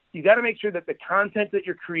 you got to make sure that the content that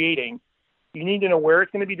you're creating, you need to know where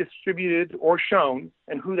it's going to be distributed or shown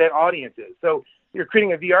and who that audience is. So you're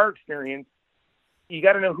creating a VR experience, you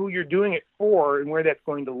got to know who you're doing it for and where that's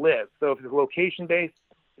going to live. So if it's location-based,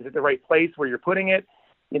 is it the right place where you're putting it?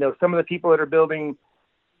 Some of the people that are building,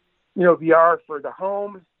 VR for the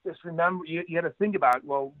home, just remember, you got to think about,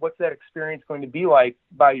 well, what's that experience going to be like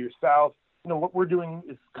by yourself? What we're doing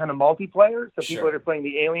is kind of multiplayer. So people that are playing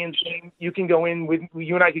the Aliens game, you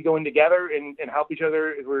and I could go in together and help each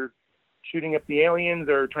other as we're shooting up the aliens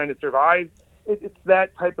or trying to survive. It's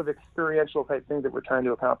that type of experiential type thing that we're trying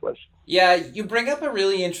to accomplish. Yeah, you bring up a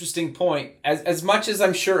really interesting point. As much as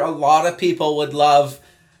I'm sure a lot of people would love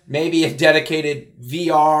maybe a dedicated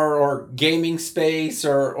VR or gaming space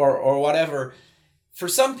or whatever, for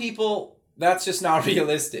some people, that's just not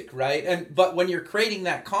realistic, right? But when you're creating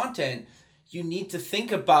that content, you need to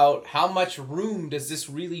think about how much room does this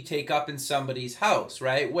really take up in somebody's house,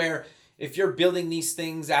 right? Where if you're building these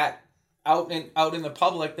things out in the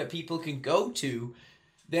public that people can go to,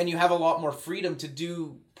 then you have a lot more freedom to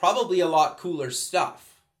do probably a lot cooler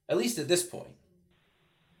stuff, at least at this point.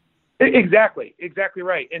 Exactly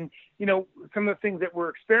right. And, some of the things that we're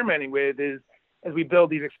experimenting with is, as we build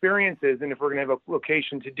these experiences, and if we're going to have a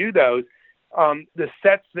location to do those, the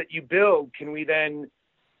sets that you build, can we then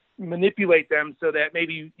manipulate them so that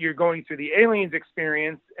maybe you're going through the aliens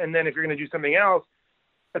experience, and then if you're going to do something else,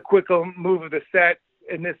 a quick move of the set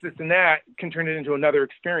and this and that can turn it into another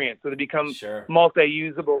experience. So they become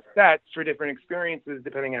multi-usable sets for different experiences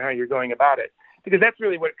depending on how you're going about it. Because that's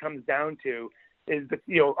really what it comes down to, is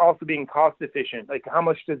also being cost efficient. Like, how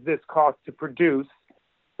much does this cost to produce?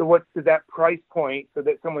 So what is that price point, so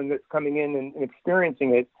that someone that's coming in and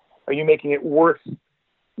experiencing it, are you making it worth,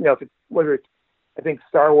 if it's, whether it's, I think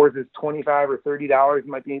Star Wars is $25 or $30, it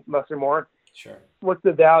might be less or more. Sure. What's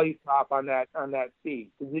the value prop on that fee?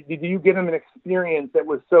 Did you give them an experience that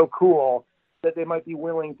was so cool that they might be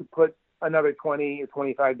willing to put another 20 or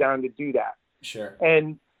 25 down to do that. Sure.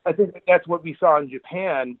 And I think that's what we saw in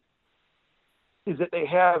Japan, is that they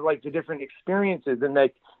have like the different experiences, and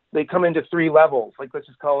they come into 3 levels. Like, let's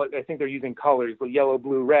just call it, I think they're using colors, the yellow,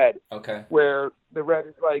 blue, red. Okay. Where the red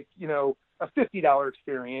is like, a $50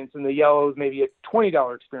 experience, and the yellow is maybe a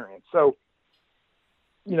 $20 experience. So,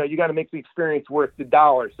 you got to make the experience worth the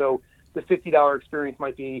dollar. So the $50 experience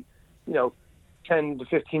might be, 10 to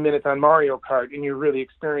 15 minutes on Mario Kart, and you're really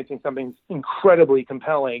experiencing something incredibly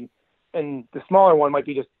compelling. And the smaller one might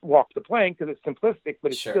be just walk the plank because it's simplistic,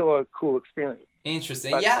 but it's still a cool experience.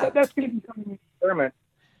 Interesting. But yeah. That's going to be something experiment.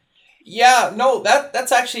 Yeah, no,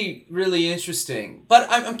 that's actually really interesting. But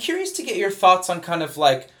I'm curious to get your thoughts on kind of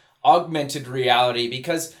like augmented reality,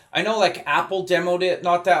 because I know like Apple demoed it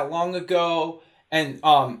not that long ago, and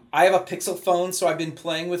I have a Pixel phone, so I've been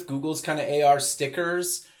playing with Google's kind of AR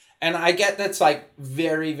stickers, and I get that's like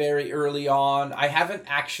very, very early on. I haven't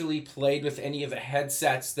actually played with any of the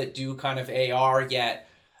headsets that do kind of AR yet.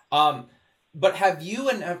 But have you,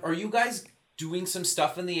 and are you guys doing some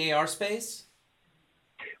stuff in the AR space?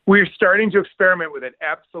 We're starting to experiment with it,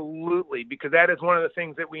 absolutely, because that is one of the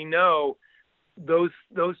things that we know those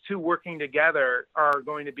two working together are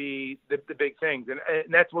going to be the big things. And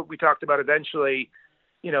that's what we talked about eventually,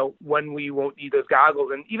 when we won't need those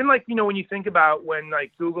goggles. And even like, when you think about when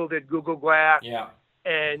like Google did Google Glass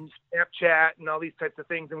and Snapchat and all these types of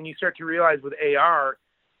things, and when you start to realize with AR,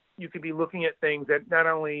 you could be looking at things that not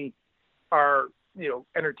only are,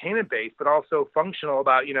 entertainment based, but also functional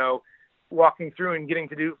about, walking through and getting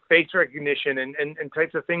to do face recognition and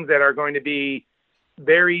types of things that are going to be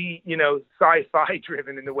very, sci-fi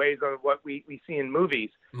driven in the ways of what we see in movies,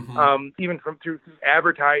 even through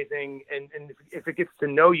advertising. And if it gets to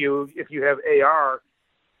know you, if you have AR,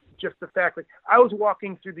 just the fact that I was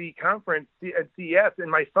walking through the conference at CES and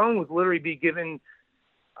my phone was literally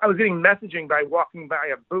I was getting messaging by walking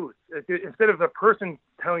by a booth. Instead of a person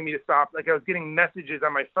telling me to stop, like I was getting messages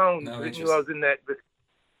on my phone that knew I was in that.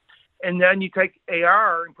 And then you take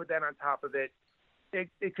AR and put that on top of it,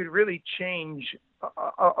 it could really change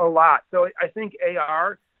a lot. So I think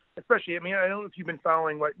AR, especially, I don't know if you've been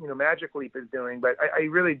following what, Magic Leap is doing, but I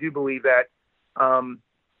really do believe that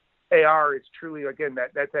AR is truly, again,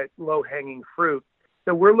 that's that low-hanging fruit.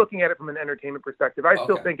 So we're looking at it from an entertainment perspective. I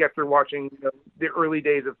still think after watching the early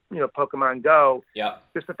days of, Pokemon Go,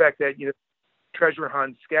 just the fact that, treasure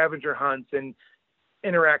hunts, scavenger hunts, and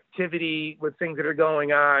interactivity with things that are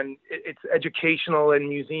going on, it's educational in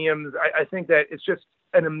museums. I think that it's just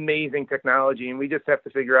an amazing technology, and we just have to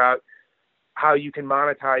figure out how you can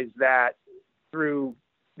monetize that through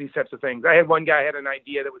these types of things. I had one guy had an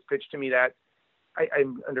idea that was pitched to me that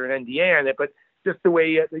I'm under an NDA on it, but just the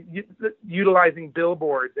way utilizing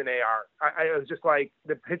billboards in AR, I was just like,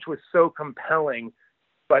 the pitch was so compelling,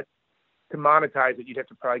 but to monetize it, you'd have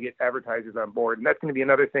to probably get advertisers on board. And that's going to be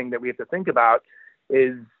another thing that we have to think about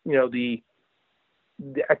is, the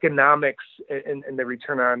economics and the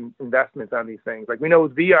return on investments on these things. Like we know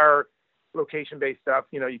with VR location-based stuff,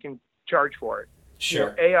 you can charge for it.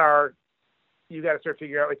 Sure. AR, you got to start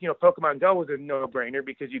figuring out, like, Pokemon Go was a no-brainer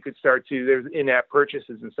because you could start to, there's in-app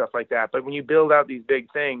purchases and stuff like that. But when you build out these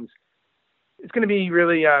big things, it's going to be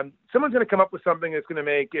really, someone's going to come up with something that's going to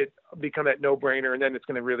make it become that no-brainer, and then it's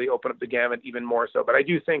going to really open up the gamut even more so. But I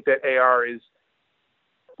do think that AR is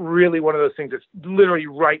really one of those things that's literally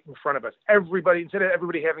right in front of us. Everybody, instead of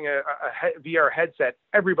everybody having a VR headset,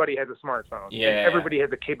 everybody has a smartphone. Yeah. And everybody has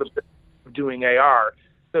the capability of doing AR.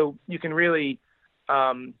 So you can really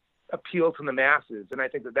appeal to the masses. And I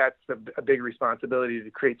think that that's a big responsibility to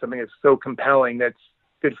create something that's so compelling that's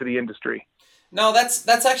good for the industry. No, that's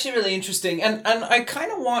actually really interesting. And I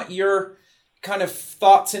kind of want your kind of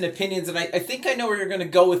thoughts and opinions. And I think I know where you're going to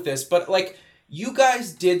go with this, but like, you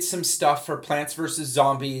guys did some stuff for Plants vs.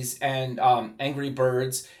 Zombies and Angry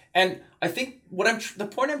Birds, and I think the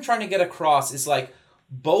point I'm trying to get across is like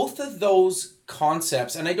both of those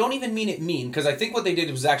concepts, and I don't even mean it mean because I think what they did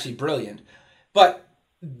was actually brilliant, but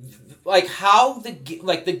like how the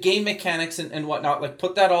game mechanics and whatnot, like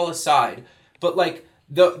put that all aside, but like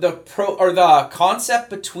the concept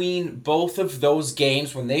between both of those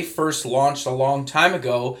games when they first launched a long time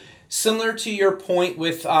ago, similar to your point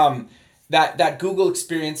with that Google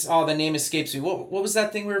experience. Oh, the name escapes me. What was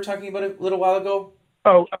that thing we were talking about a little while ago?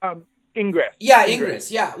 Oh, Ingress. Yeah,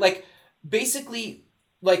 Ingress. Yeah, like basically,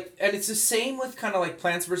 like, and it's the same with kind of like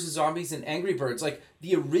Plants vs. Zombies and Angry Birds. Like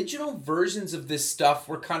the original versions of this stuff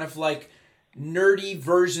were kind of like nerdy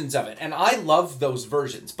versions of it, and I love those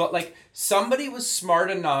versions. But like somebody was smart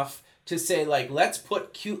enough to say like, let's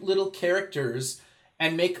put cute little characters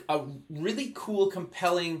and make a really cool,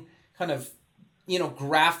 compelling kind of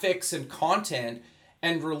graphics and content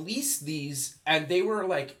and release these, and they were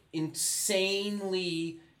like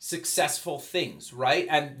insanely successful things, right?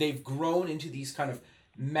 And they've grown into these kind of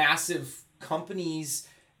massive companies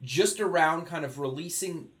just around kind of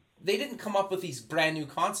releasing. They didn't come up with these brand new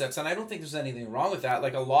concepts, and I don't think there's anything wrong with that.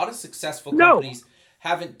 Like, a lot of successful companies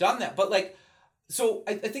haven't done that. But like, so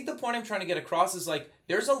I think the point I'm trying to get across is like,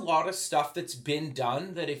 there's a lot of stuff that's been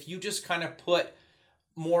done that if you just kind of put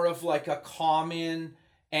more of like a common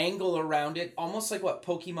angle around it, almost like what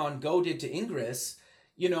Pokemon Go did to Ingress,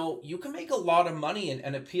 you can make a lot of money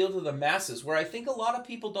and appeal to the masses, where I think a lot of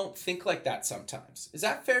people don't think like that sometimes. Is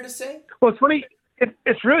that fair to say? Well, it's funny.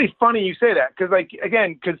 It's really funny you say that, because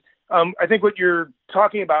I think what you're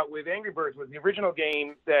talking about with Angry Birds was the original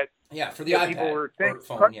game that for the iPad people were saying,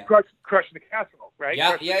 phone, Crush the Castle, right?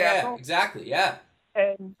 Yeah, exactly, yeah.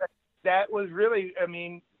 And that was really,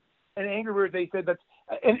 and Angry Birds, they said that's,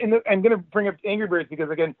 and I'm going to bring up Angry Birds because,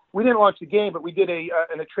 again, we didn't launch the game, but we did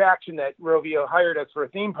an attraction that Rovio hired us for a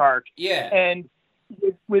theme park. Yeah. And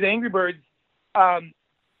with Angry Birds,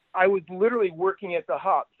 I was literally working at the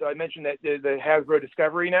hub. So I mentioned that the Hasbro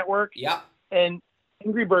Discovery Network. Yeah. And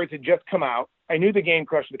Angry Birds had just come out. I knew the game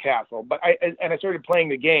Crush the Castle, but I started playing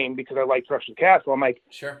the game because I liked Crush the Castle. I'm like,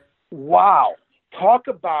 sure. Wow, talk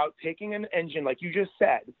about taking an engine like you just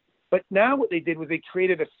said, but now what they did was they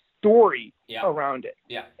created a story around it.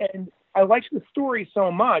 Yeah. And I liked the story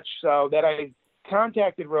so much so that I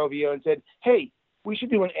contacted Rovio and said, hey, we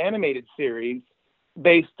should do an animated series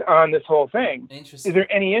based on this whole thing. Interesting. Is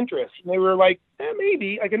there any interest? And they were like,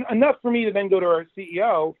 maybe, like enough for me to then go to our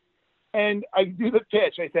CEO. And I do the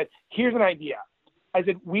pitch. I said, here's an idea. I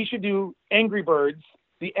said, we should do Angry Birds,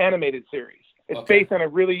 the animated series. It's based on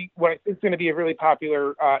it's going to be a really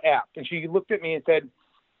popular app. And she looked at me and said,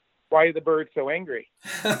 why are the birds so angry?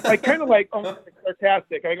 I kind of like,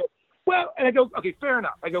 sarcastic. I go, well, and I go, okay, fair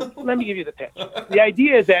enough. I go, let me give you the pitch. The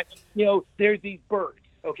idea is that, there's these birds,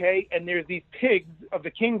 okay? And there's these pigs of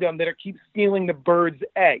the kingdom that keep stealing the birds'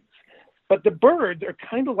 eggs. But the birds are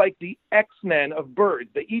kind of like the X-Men of birds.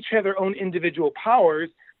 They each have their own individual powers,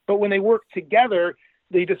 but when they work together,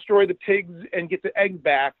 they destroy the pigs and get the eggs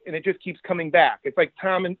back, and it just keeps coming back. It's like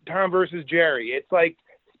Tom versus Jerry. It's like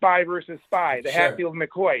Spy versus Spy, the Hatfield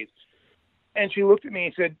McCoys. And she looked at me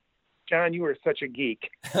and said, John, you are such a geek.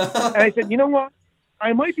 And I said, you know what?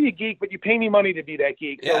 I might be a geek, but you pay me money to be that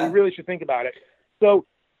geek, so we really should think about it. So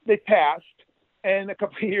they passed. And a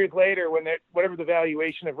couple of years later, when whatever the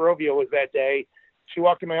valuation of Rovio was that day, she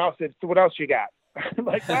walked in my office and said, so what else you got? I'm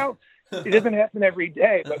like, well, it doesn't happen every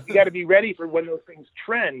day, but you got to be ready for when those things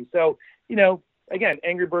trend. So, again,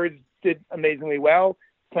 Angry Birds did amazingly well,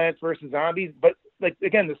 Plants vs. Zombies. But,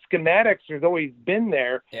 again, the schematics has always been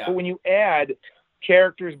there. Yeah. But when you add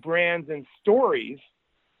characters, brands, and stories,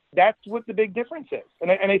 that's what the big difference is.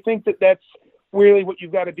 And I think that's really what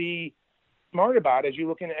you've got to be smart about as you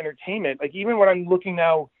look into entertainment. Like, even when I'm looking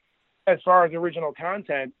now as far as original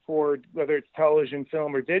content for whether it's television,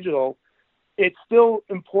 film, or digital, it's still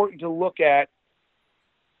important to look at,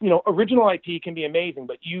 original IP can be amazing,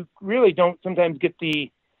 but you really don't sometimes get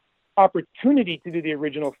the opportunity to do the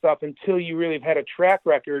original stuff until you really have had a track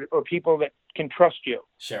record or people that can trust you.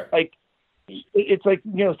 Sure. Like, it's like,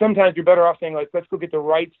 sometimes you're better off saying, like, let's go get the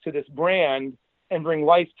rights to this brand and bring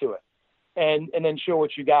life to it and then show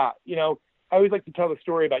what you got. I always like to tell the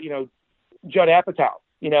story about, Judd Apatow.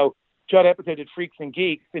 Judd Apatow did Freaks and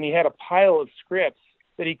Geeks, and he had a pile of scripts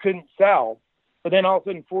that he couldn't sell. But then all of a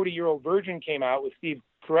sudden, 40-Year-Old Virgin came out with Steve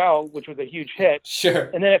Carell, which was a huge hit. Sure.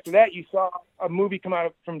 And then after that, you saw a movie come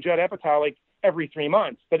out from Judd Apatow like every 3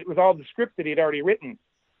 months. But it was all the scripts that he had already written,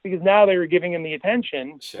 because now they were giving him the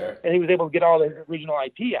attention. Sure. And he was able to get all the original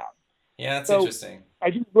IP out. Yeah, that's interesting.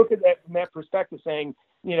 I just look at that from that perspective, saying,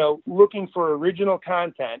 looking for original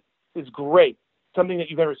content is great, something that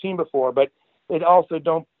you've never seen before, but it also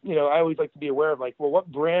I always like to be aware of, like, well, what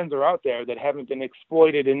brands are out there that haven't been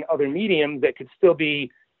exploited in other mediums that could still be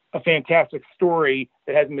a fantastic story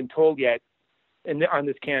that hasn't been told yet on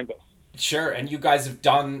this canvas. Sure, and you guys have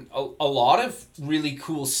done a lot of really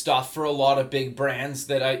cool stuff for a lot of big brands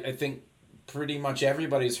that I think pretty much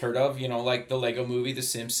everybody's heard of, like the Lego Movie, The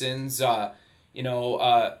Simpsons, the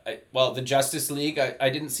Justice League. I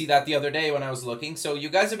didn't see that the other day when I was looking. So you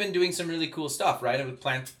guys have been doing some really cool stuff, right? With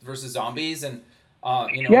Plants vs. Zombies and,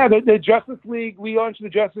 Yeah, the Justice League, we launched the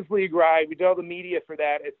Justice League ride. We did all the media for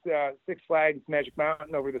that. It's Six Flags Magic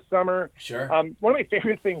Mountain over the summer. Sure. One of my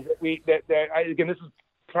favorite things again, this is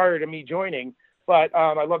prior to me joining, but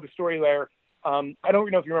I love the story there. I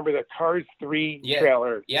don't know if you remember the Cars 3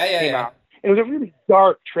 trailer. Yeah. It was a really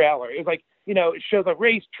dark trailer. It was like, it shows a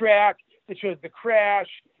racetrack. It shows the crash.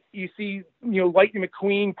 you see, Lightning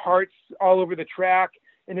McQueen parts all over the track,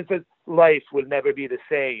 and it says, "Life will never be the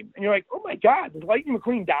same." And you're like, "Oh my God, did Lightning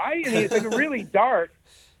McQueen die?" And it's like really dark.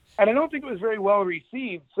 And I don't think it was very well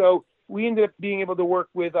received. So we ended up being able to work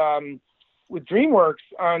with DreamWorks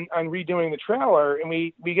on redoing the trailer. And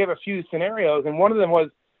we gave a few scenarios. And one of them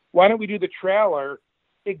was, why don't we do the trailer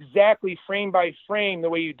exactly frame by frame the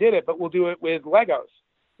way you did it, but we'll do it with Legos.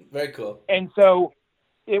 Very cool. And so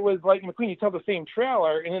it was Lightning McQueen. You tell the same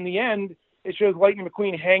trailer. And in the end, it shows Lightning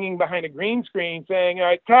McQueen hanging behind a green screen saying, "All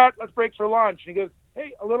right, cut, let's break for lunch." And he goes,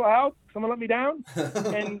 "Hey, a little help? Someone let me down?"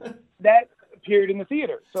 And that appeared in the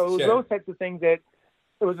theater. So it was those types of things that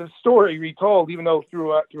it was a story retold, even though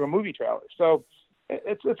through a movie trailer. So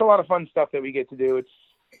it's a lot of fun stuff that we get to do. It's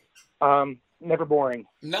never boring.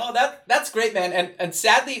 No, that's great, man. And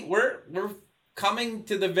sadly, we're coming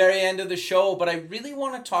to the very end of the show, but I really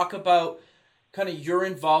want to talk about kind of your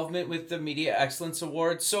involvement with the Media Excellence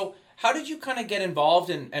Awards. So how did you kind of get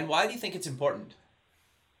involved, and why do you think it's important?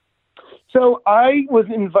 So I was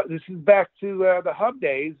this is back to the Hub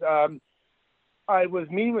days. I was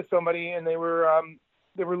meeting with somebody, and they were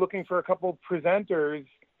looking for a couple presenters,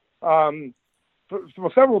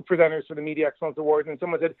 several presenters for the Media Excellence Awards. And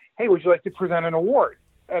someone said, "Hey, would you like to present an award?"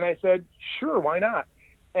 And I said, "Sure, why not?"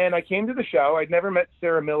 And I came to the show. I'd never met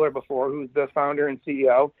Sarah Miller before, who's the founder and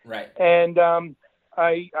CEO. Right. And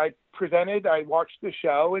I presented. I watched the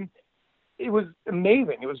show, and it was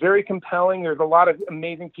amazing. It was very compelling. There's a lot of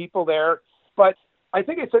amazing people there, but I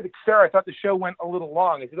think I said to Sarah, I thought the show went a little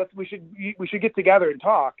long. I said, we should get together and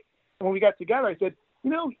talk. And when we got together, I said,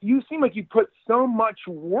 you seem like you put so much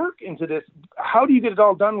work into this. How do you get it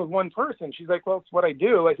all done with one person? She's like, "Well, it's what I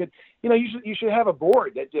do." I said, you should have a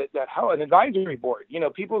board an advisory board.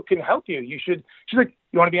 People can help you. She's like,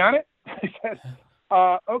 "You want to be on it?" I said,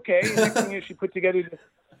 "Okay." And next thing is, she put together this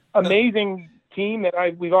amazing team that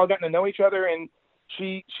we've all gotten to know each other. And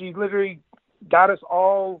she literally got us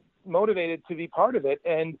all motivated to be part of it.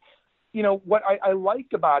 And what I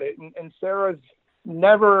like about it, and Sarah's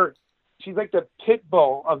she's like the pit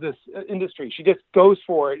bull of this industry. She just goes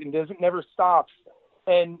for it and never stops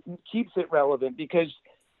and keeps it relevant because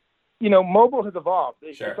mobile has evolved.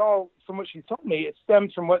 Sure. It's all, from what she told me, it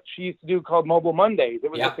stems from what she used to do called Mobile Mondays.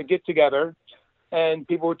 It was just a get together and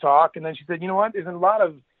people would talk, and then she said, "You know what, there's a lot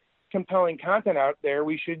of compelling content out there.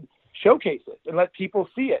 We should showcase it and let people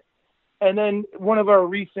see it." And then one of our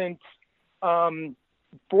recent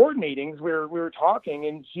board meetings where we were talking,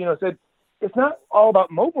 and she said, "It's not all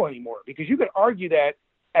about mobile anymore, because you could argue that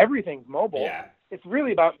everything's mobile. Yeah. It's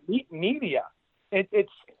really about media.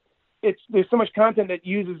 It's there's so much content that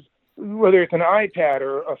uses, whether it's an iPad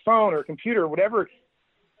or a phone or a computer or whatever.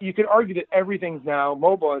 You could argue that everything's now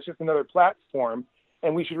mobile. It's just another platform,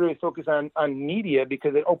 and we should really focus on media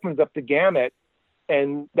because it opens up the gamut."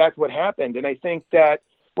 And that's what happened. And I think that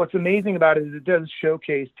what's amazing about it is it does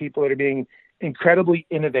showcase people that are being incredibly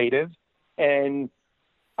innovative and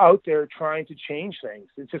out there trying to change things.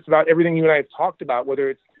 It's just about everything you and I have talked about, whether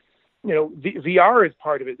it's, VR is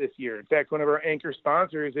part of it this year. In fact, one of our anchor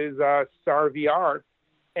sponsors is Star VR.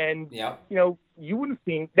 And, you wouldn't have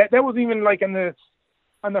seen that. That was even like on the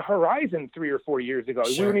horizon 3 or 4 years ago.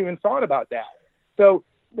 Sure. We wouldn't even thought about that. So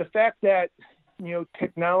the fact that,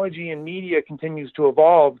 technology and media continues to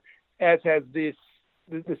evolve, as has this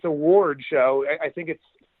award show, I think it's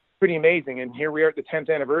pretty amazing. And here we are at the 10th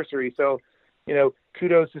anniversary. So,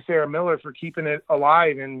 kudos to Sarah Miller for keeping it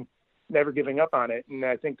alive and never giving up on it. And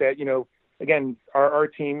I think that, again, our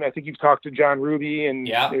team, I think you've talked to John Ruby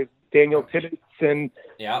and Daniel Tibbetts and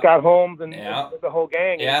Scott Holmes and the whole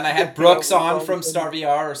gang. Yeah, and I had Brooks on from Star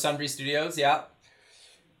VR or Sunbury Studios. Yeah.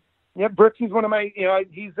 Yeah, Brooks is one of my,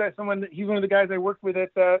 he's he's one of the guys I worked with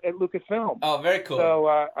at Lucasfilm. Oh, very cool. So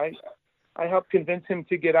I helped convince him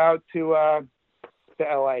to get out to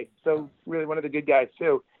LA. So really one of the good guys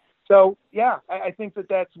too. So yeah, I think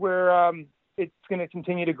that's where it's going to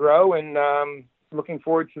continue to grow, and looking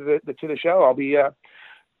forward to the show. I'll be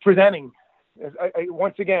presenting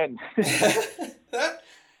once again.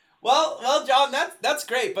 Well, John, that's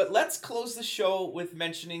great. But let's close the show with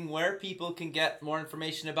mentioning where people can get more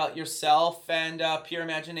information about yourself and Pure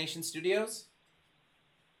Imagination Studios.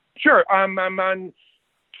 Sure. I'm on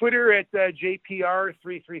Twitter at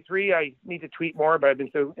JPR333. I need to tweet more, but I've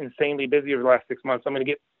been so insanely busy over the last 6 months. I'm going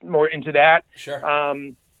to get more into that. Sure.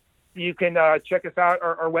 You can check us out.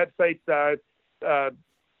 Our website's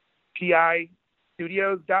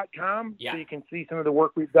pistudios.com. Yeah. So you can see some of the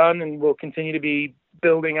work we've done, and we'll continue to be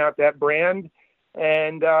building out that brand.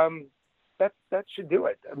 And that should do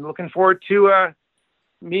it. I'm looking forward to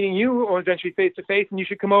meeting you or eventually face to face, and you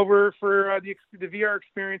should come over for the VR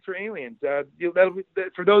experience for Aliens.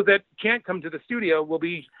 For those that can't come to the studio, we'll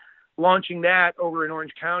be launching that over in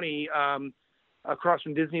Orange County, across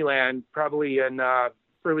from Disneyland, probably in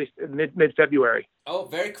mid-February. Oh,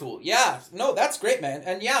 very cool. Yeah, no, that's great, man.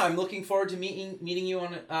 And yeah, I'm looking forward to meeting you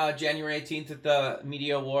on January 18th at the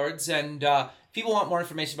Media Awards. And if people want more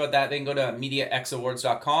information about that, they can go to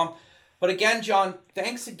MediaXAwards.com. But again, John,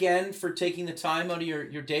 thanks again for taking the time out of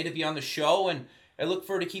your day to be on the show. And I look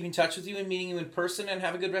forward to keeping in touch with you and meeting you in person, and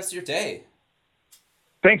have a good rest of your day.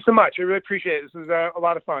 Thanks so much. I really appreciate it. This was a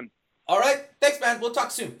lot of fun. All right. Thanks, man. We'll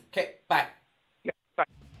talk soon. Okay, bye. Yeah, bye.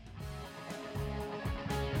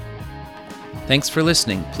 Thanks for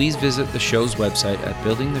listening. Please visit the show's website at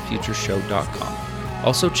buildingthefutureshow.com.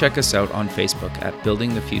 Also check us out on Facebook at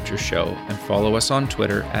Building the Future Show, and follow us on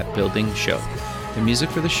Twitter at Building Show. The music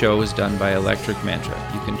for the show is done by Electric Mantra.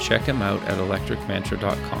 You can check him out at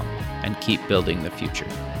electricmantra.com, and keep building the future.